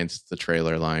best lines, the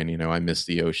trailer line, I miss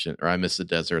the ocean, or I miss the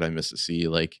desert, I miss the sea.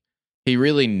 Like, he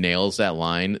really nails that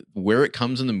line. Where it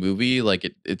comes in the movie, like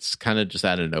it's kind of just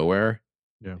out of nowhere.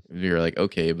 Yeah. You're like,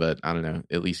 okay, but I don't know.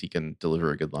 At least he can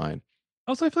deliver a good line.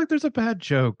 Also, I feel like there's a bad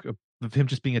joke of him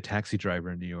just being a taxi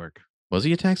driver in New York. Was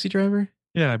he a taxi driver?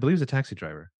 Yeah, I believe he's a taxi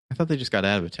driver. I thought they just got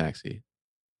out of a taxi.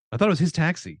 I thought it was his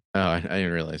taxi. Oh, I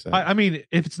didn't realize that. I mean,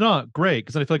 if it's not, great,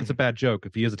 because I feel like it's a bad joke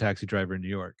if he is a taxi driver in New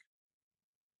York.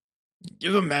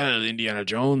 Give him mad at Indiana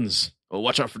Jones. Well,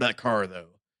 watch out for that car, though.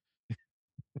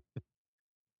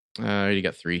 You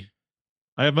got 3.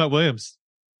 I have Mutt Williams.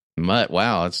 Mutt,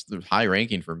 wow, that's the high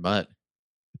ranking for Mutt.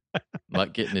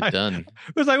 Mutt getting it done.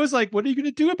 Because I was like, what are you going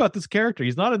to do about this character?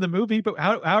 He's not in the movie, but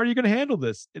how are you going to handle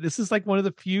this? This is like one of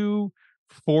the few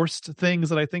forced things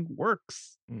that I think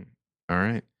works. All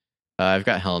right. I've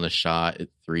got Helena Shaw at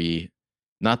 3.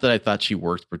 Not that I thought she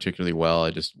worked particularly well.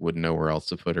 I just wouldn't know where else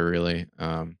to put her, really.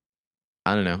 I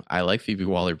don't know. I like Phoebe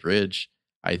Waller-Bridge.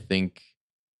 I think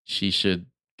she should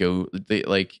go.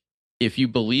 If you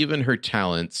believe in her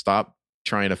talent, stop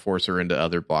trying to force her into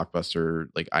other blockbuster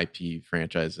like IP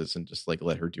franchises and just like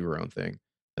let her do her own thing.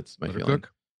 That's my feeling.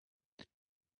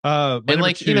 And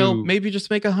like, maybe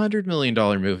just make $100 million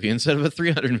movie instead of a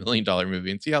 $300 million movie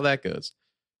and see how that goes.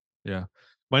 Yeah.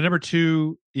 My number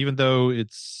 2, even though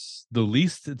it's the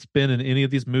least it's been in any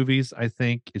of these movies, I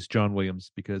think is John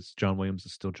Williams, because John Williams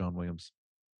is still John Williams.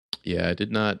 Yeah, I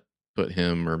did not put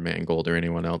him or Mangold or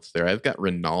anyone else there. I've got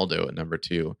Ronaldo at number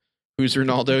 2. Who's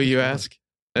Ronaldo, you ask?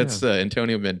 That's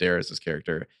Antonio Banderas'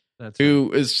 character,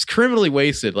 who is criminally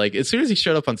wasted. Like, as soon as he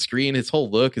showed up on screen, his whole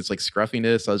look is like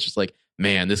scruffiness. I was just like,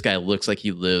 man, this guy looks like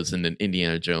he lives in an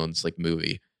Indiana Jones like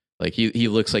movie. Like, he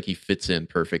looks like he fits in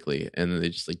perfectly, and then they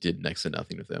just like did next to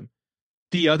nothing with him.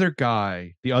 The other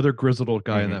guy, the other grizzled old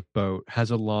guy in that boat,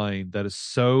 has a line that is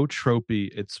so tropey,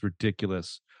 it's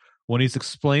ridiculous. When he's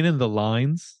explaining the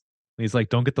lines, he's like,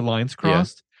 "Don't get the lines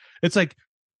crossed." Yeah. It's like,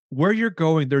 where you're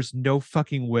going, there's no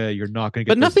fucking way you're not going to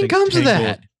get. But nothing comes tangled. of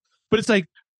that. But it's like,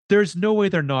 there's no way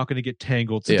they're not going to get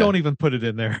tangled. So don't even put it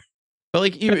in there. But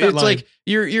like, it's like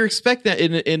you're expecting that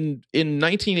in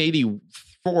 1984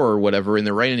 or whatever, in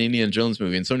the right an Indiana Jones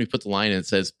movie, and somebody puts a line and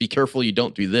says, "Be careful, you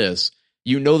don't do this."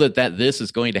 You know that this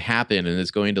is going to happen and it's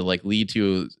going to like lead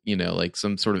to like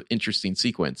some sort of interesting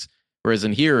sequence. Whereas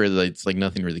in here, it's like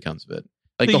nothing really comes of it.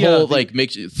 Like the whole like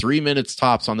makes 3 minutes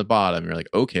tops on the bottom. You're like,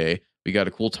 okay, we got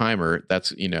a cool timer.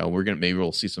 That's maybe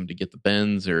we'll see somebody get the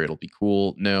bends or it'll be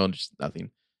cool. No, just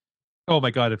nothing. Oh my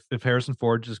god! If Harrison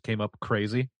Ford just came up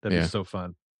crazy, that'd be so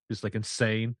fun. Just like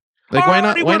insane. Like why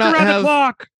not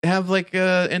have like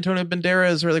Antonio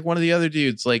Banderas or like one of the other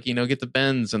dudes like get the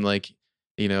bends and like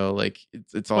like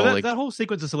it's all like that whole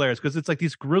sequence is hilarious because it's like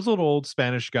these grizzled old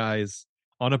Spanish guys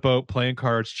on a boat playing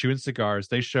cards, chewing cigars.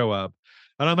 They show up,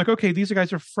 and I'm like, okay, these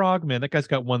guys are frogmen. That guy's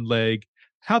got one leg.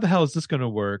 How the hell is this going to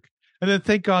work? And then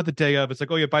thank God the day of, it's like,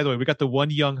 oh yeah, by the way, we got the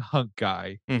one young hunk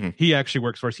guy. Mm-hmm. He actually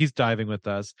works for us. He's diving with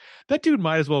us. That dude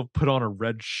might as well put on a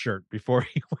red shirt before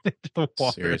he went into the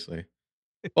water. Seriously.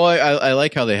 Well, I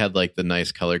like how they had like the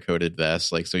nice color coded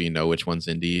vests, like so which one's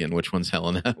Indy and which one's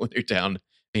Helena when they're down,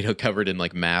 covered in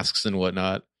like masks and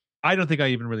whatnot. I don't think I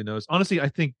even really noticed. Honestly, I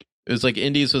think it was like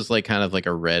Indy's was like kind of like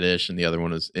a reddish, and the other one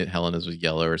was Helena's was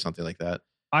yellow or something like that.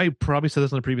 I probably said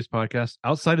this on the previous podcast.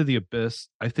 Outside of the Abyss,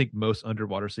 I think most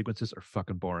underwater sequences are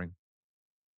fucking boring.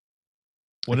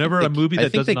 Whenever a movie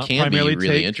that does not primarily be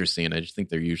really interesting, I just think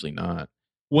they're usually not.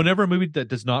 Whenever a movie that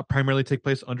does not primarily take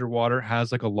place underwater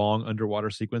has like a long underwater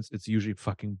sequence, it's usually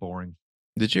fucking boring.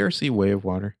 Did you ever see Way of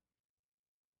Water?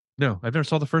 No, I've never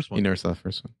saw the first one. You never saw the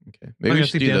first one? Okay. Maybe we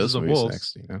should do those movies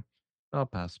next, I'll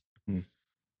pass.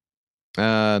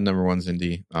 Number 1's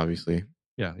Indy, obviously.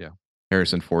 Yeah.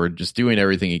 Harrison Ford just doing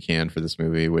everything he can for this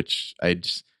movie, which I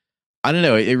don't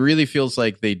know. It really feels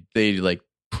like they like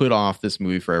put off this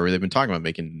movie forever. They've been talking about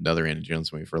making another Indiana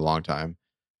Jones movie for a long time.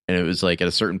 And it was like at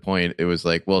a certain point, it was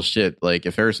like, well, shit, like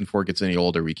if Harrison Ford gets any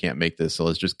older, we can't make this. So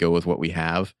let's just go with what we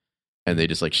have. And they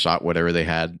just like shot whatever they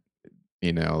had,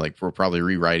 like we're probably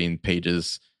rewriting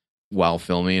pages while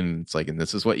filming. And it's like, and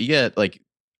this is what you get. Like,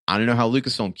 I don't know how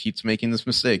Lucasfilm keeps making this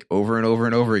mistake over and over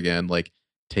and over again. Like,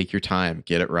 take your time,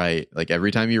 get it right. Like every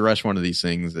time you rush one of these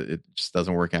things, it just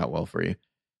doesn't work out well for you.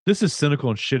 This is cynical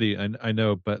and shitty, I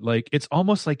know, but like it's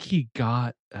almost like he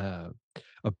got a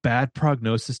bad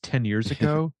prognosis 10 years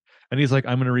ago, and he's like,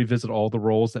 I'm going to revisit all the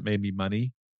roles that made me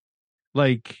money.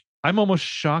 Like, I'm almost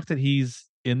shocked that he's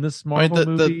in this Marvel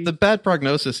movie. The bad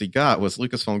prognosis he got was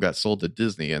Lucasfilm got sold to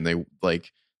Disney, and they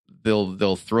like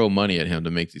they'll throw money at him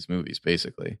to make these movies,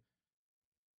 basically.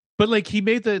 But like he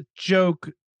made the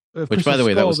joke Which, by the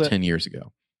way, that was 10 years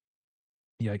ago.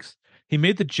 Yikes. He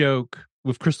made the joke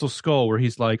with Crystal Skull where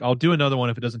he's like, I'll do another one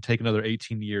if it doesn't take another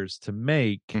 18 years to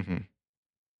make. Mm-hmm.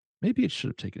 Maybe it should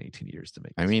have taken 18 years to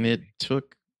make. I mean, it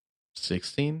took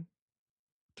 16.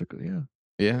 Yeah.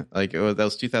 Yeah. Like, that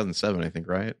was 2007, I think,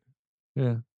 right?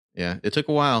 Yeah. Yeah. It took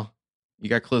a while. You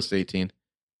got close to 18.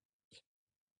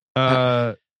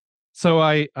 So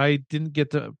I didn't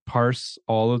get to parse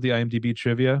all of the IMDb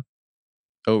trivia.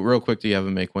 Oh, real quick, do you have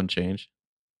a make one change?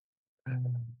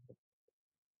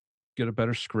 Get a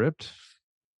better script.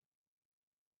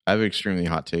 I have an extremely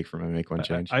hot take for my make one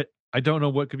change. I don't know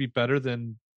what could be better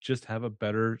than just have a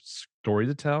better story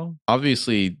to tell.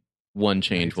 Obviously, one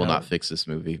change will not fix this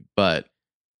movie, but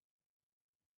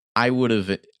I would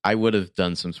have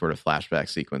done some sort of flashback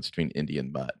sequence between Indy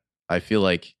and Mutt. I feel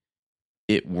like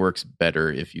it works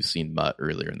better if you've seen Mutt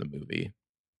earlier in the movie.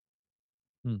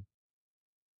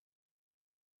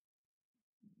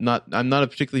 I'm not a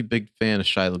particularly big fan of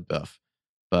Shia LaBeouf,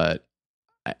 but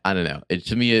I don't know.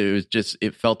 To me,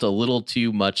 it felt a little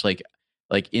too much like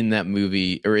in that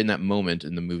movie, or in that moment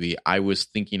in the movie, I was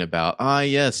thinking about,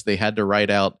 yes, they had to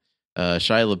write out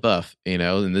Shia LaBeouf,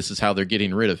 and this is how they're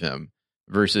getting rid of him,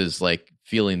 versus like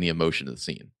feeling the emotion of the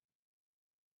scene.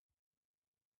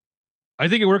 I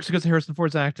think it works because of Harrison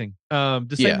Ford's acting.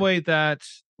 The same way that,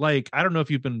 like, I don't know if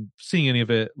you've been seeing any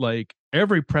of it, like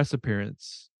every press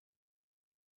appearance,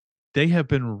 they have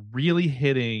been really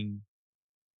hitting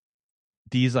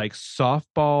these like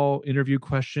softball interview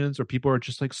questions where people are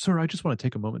just like, sir, I just want to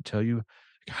take a moment to tell you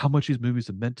how much these movies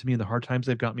have meant to me and the hard times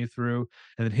they've got me through.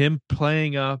 And then him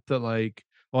playing up that like,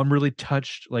 oh, I'm really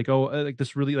touched. Like, oh, like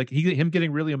this really, like him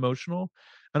getting really emotional.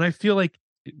 And I feel like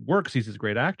it works. He's a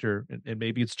great actor, and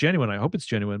maybe it's genuine. I hope it's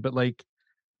genuine, but like,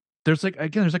 there's like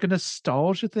a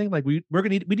nostalgia thing. Like we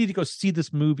need to go see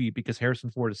this movie because Harrison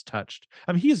Ford is touched.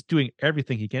 I mean, he is doing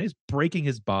everything he can. He's breaking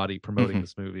his body promoting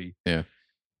this movie. Yeah.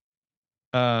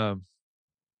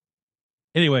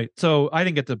 Anyway, so I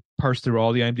didn't get to parse through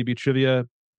all the IMDb trivia,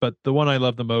 but the one I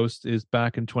love the most is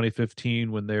back in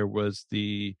 2015 when there was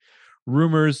the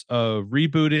rumors of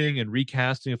rebooting and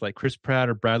recasting of like Chris Pratt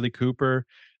or Bradley Cooper,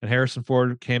 and Harrison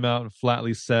Ford came out and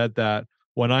flatly said that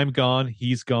when I'm gone,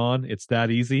 he's gone. It's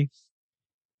that easy.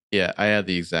 Yeah, I had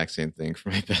the exact same thing for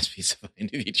my best piece of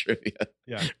IMDb trivia.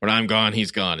 Yeah, when I'm gone,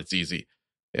 he's gone. It's easy.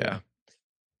 Yeah,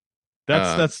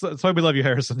 that's why we love you,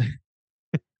 Harrison.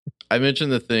 I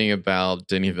mentioned the thing about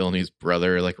Denis Villeneuve's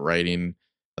brother, like writing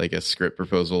like a script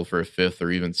proposal for a 5th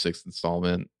or even 6th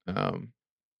installment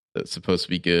that's supposed to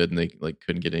be good, and they like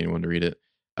couldn't get anyone to read it.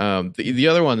 The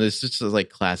other one is just like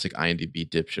classic IMDb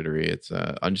dipshittery. It's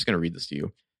I'm just gonna read this to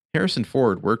you. Harrison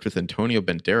Ford worked with Antonio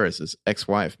Banderas'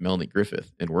 ex-wife Melanie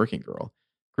Griffith in Working Girl.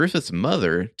 Griffith's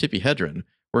mother, Tippi Hedren,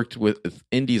 worked with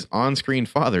Indy's on-screen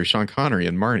father, Sean Connery,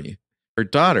 in Marnie. Her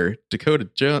daughter, Dakota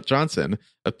Johnson,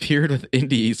 appeared with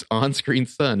Indy's on-screen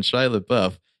son, Shia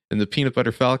LaBeouf, in The Peanut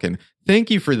Butter Falcon.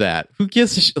 Thank you for that. Who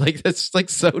gives a shit? Like, that's like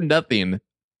so nothing.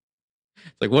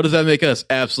 It's like, what does that make us?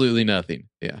 Absolutely nothing.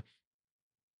 Yeah.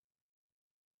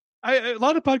 A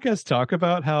lot of podcasts talk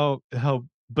about how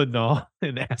banal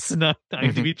and asinine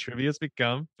IMDb trivia has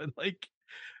become, but like,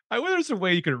 I wonder there's a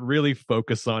way you could really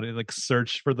focus on it and like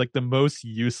search for like the most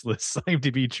useless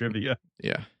IMDb trivia.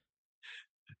 Yeah.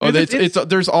 Oh,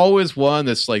 there's always one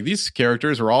that's like, these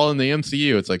characters are all in the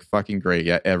MCU. It's like fucking great.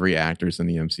 Yeah, every actor's in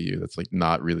the MCU. That's like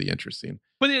not really interesting.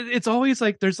 But it's always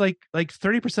like there's like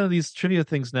 30% of these trivia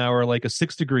things now are like a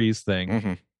 6 degrees thing.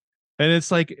 Mm-hmm. And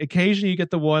it's like occasionally you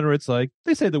get the one where it's like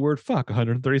they say the word fuck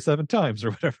 137 times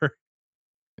or whatever.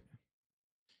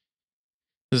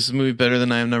 Is this movie better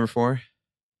than I Am Number 4?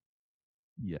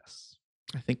 Yes.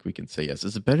 I think we can say yes.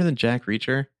 Is it better than Jack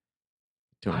Reacher?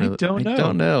 I don't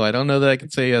know. I don't know that I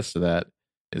can say yes to that.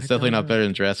 It's definitely not better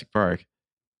than Jurassic Park.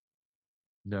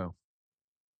 No.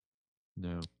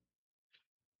 All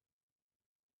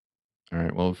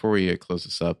right. Well, before we close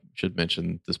this up, should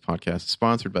mention this podcast is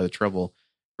sponsored by the Trouble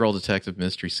Girl Detective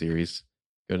Mystery Series.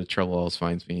 Go to Trouble Always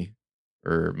Finds Me,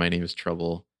 or My Name is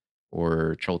Trouble,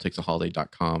 or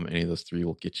TroubleTakesAHoliday.com. Any of those three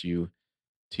will get you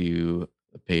to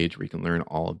a page where you can learn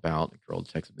all about a girl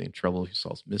detective named Trouble who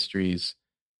solves mysteries.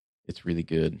 It's really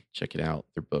good. Check it out.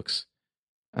 They're books.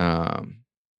 4th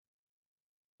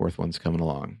one's coming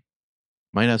along.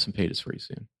 Might have some pages for you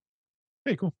soon.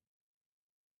 Hey, cool.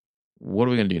 What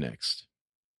are we going to do next?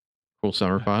 Cool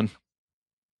Summer Pod?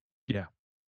 Yeah.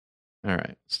 All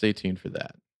right. Stay tuned for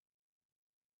that.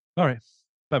 All right.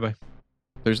 Bye-bye.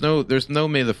 There's no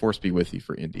May the Force be with you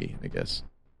for Indy, I guess.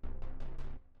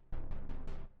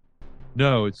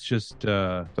 No, it's just...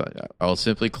 I'll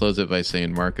simply close it by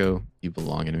saying, Marco, you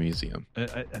belong in a museum.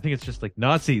 I think it's just like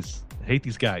Nazis. hate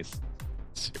these guys.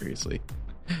 Seriously.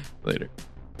 Later.